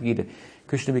chapter of Gita,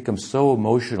 Krishna becomes so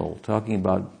emotional talking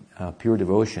about pure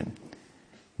devotion.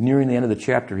 Nearing the end of the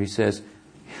chapter, he says,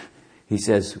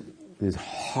 his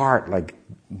heart like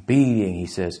beating, he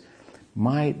says,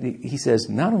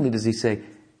 not only does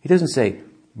he doesn't say,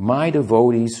 my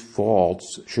devotees'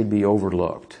 faults should be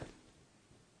overlooked.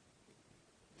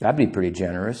 That'd be pretty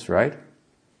generous, right?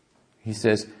 He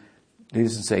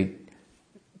doesn't say,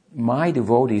 my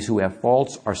devotees who have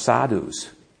faults are sadhus.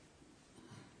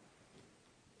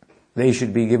 They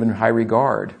should be given high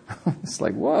regard. It's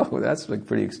like, whoa, that's like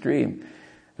pretty extreme.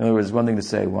 In other words, one thing to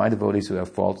say, my devotees who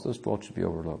have faults, those faults should be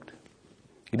overlooked.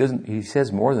 He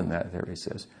says more than that there. He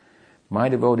says, my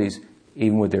devotees,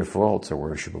 even with their faults, are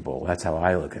worshipable. That's how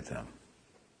I look at them.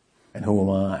 And who am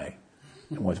I?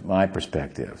 And what's my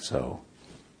perspective? So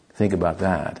think about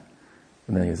that.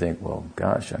 And then you think, well,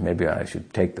 gosh, maybe I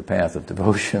should take the path of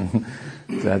devotion.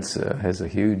 That's has a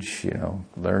huge,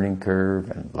 learning curve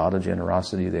and a lot of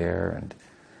generosity there.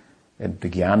 And the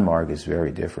Gyan Marg is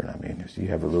very different. If you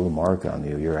have a little mark on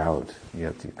you, you're out. You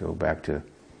have to go back to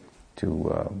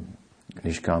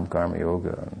Nishkam Karma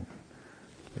Yoga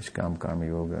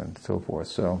and so forth.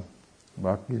 So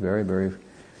Bhakti is very, very,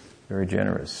 very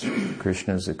generous.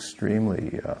 Krishna is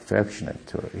extremely affectionate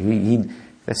to her.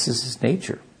 This is his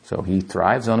nature. So he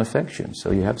thrives on affection.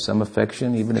 So you have some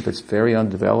affection, even if it's very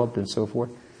undeveloped and so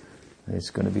forth, it's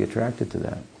going to be attracted to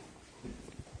that.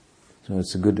 So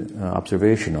it's a good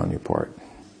observation on your part.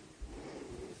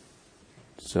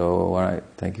 So, all right.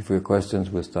 Thank you for your questions.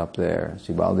 We'll stop there.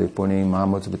 Shri Baldev Puni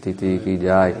Mahamotsavatiti ki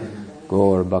jai.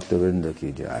 Gaur Bhaktivinoda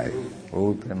ki jai.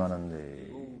 Ol Premanande.